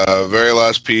 Very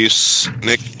last piece.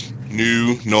 Nick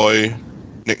New.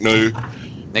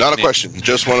 Not a question.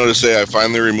 Just wanted to say I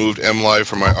finally removed MLive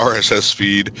from my RSS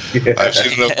feed. Yeah. I've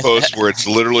seen enough posts where it's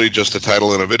literally just a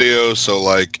title and a video. So,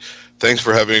 like, thanks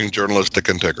for having journalistic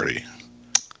integrity.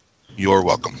 You're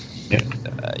welcome.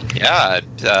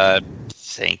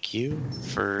 Thank you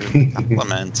for the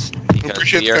compliment.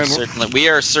 Because we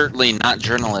are certainly not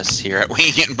journalists here at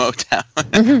Winging It Motown.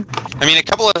 I mean, a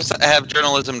couple of us have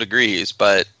journalism degrees,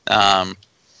 but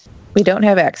we don't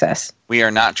have access. We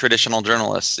are not traditional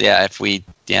journalists. We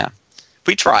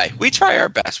try our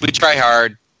best. We try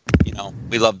hard. You know,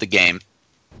 we love the game.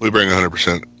 We bring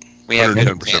 100%. We have good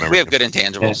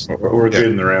intangibles. Yeah, we're good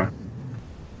in the round.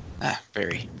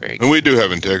 Very, very good. And we do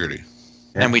have integrity.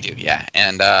 Yeah. And we do, yeah.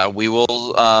 And we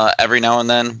will, every now and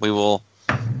then, we will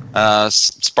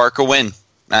spark a win.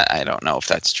 I don't know if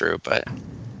that's true, but...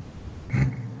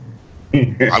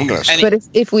 I'm gonna say. But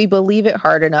if we believe it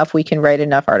hard enough, we can write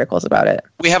enough articles about it.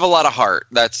 We have a lot of heart.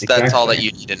 That's all that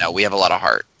you need to know. We have a lot of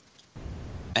heart.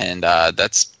 And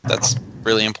that's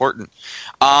really important.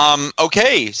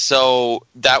 Okay, so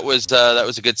that was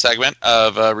a good segment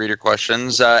of reader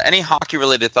questions. Any hockey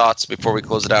related thoughts before we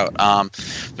close it out?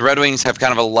 The Red Wings have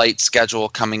kind of a light schedule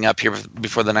coming up here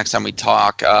before the next time we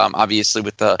talk. Obviously,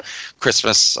 with the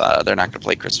Christmas, they're not going to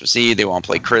play Christmas Eve. They won't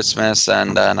play Christmas,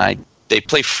 and they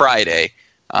play Friday.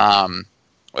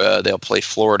 They'll play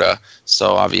Florida.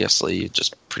 So obviously, you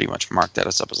just pretty much mark that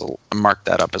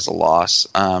up as a loss.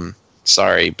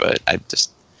 Sorry, but I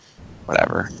just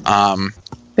whatever.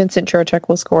 Vincent Trocheck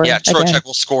will score. Yeah, Trocheck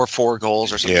will score 4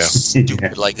 goals or something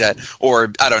stupid like that.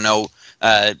 Or I don't know,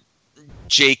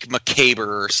 Jake McCaber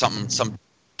or something. Some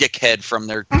dickhead from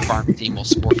their farm team will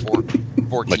score 4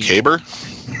 McCaber?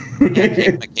 Yeah,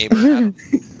 Jake McCaber.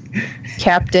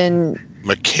 Captain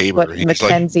McCaber.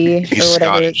 Mackenzie he's or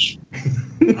whatever. Scottish.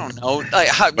 I don't know. Like,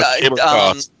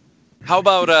 how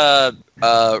about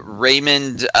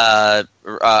Raymond?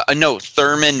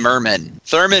 Thurman Merman.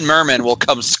 Thurman Merman will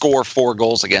come score 4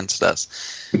 goals against us.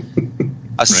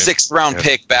 A 6th round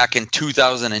pick back in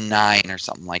 2009 or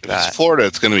something like that. It's Florida.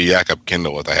 It's going to be Jakob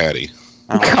Kindle with a Hattie.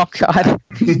 Oh God!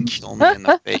 Kill me in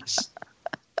the face.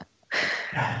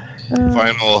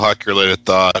 Final hockey-related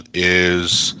thought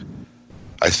is,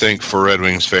 I think for Red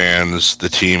Wings fans, the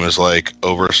team is like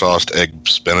oversauced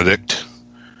eggs Benedict,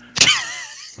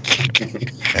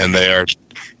 and they're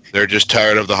just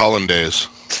tired of the hollandaise.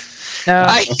 No.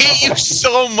 I hate you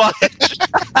so much.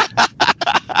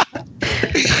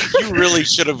 You really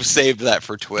should have saved that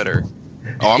for Twitter.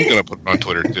 Oh, I'm going to put it on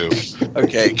Twitter too.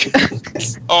 Okay.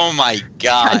 Oh my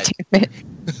God. God damn it.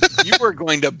 You were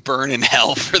going to burn in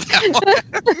hell for that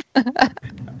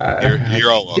one.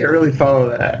 You're all welcome. Can't really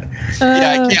follow that.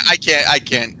 I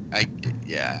can't.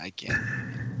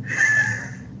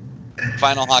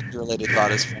 Final hockey related thought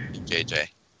is from JJ.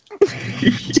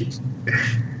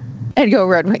 And go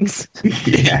Red Wings.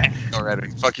 Yeah. Go Red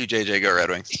Wings. Fuck you, JJ. Go Red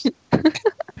Wings.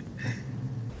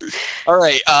 All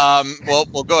right. Well,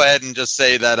 we'll go ahead and just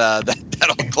say that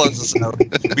that'll close us out. We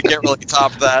can't really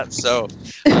top that. So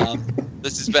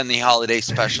this has been the holiday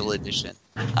special edition.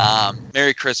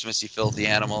 Merry Christmas, you filthy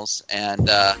animals, and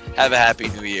have a happy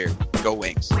New Year. Go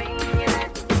Wings.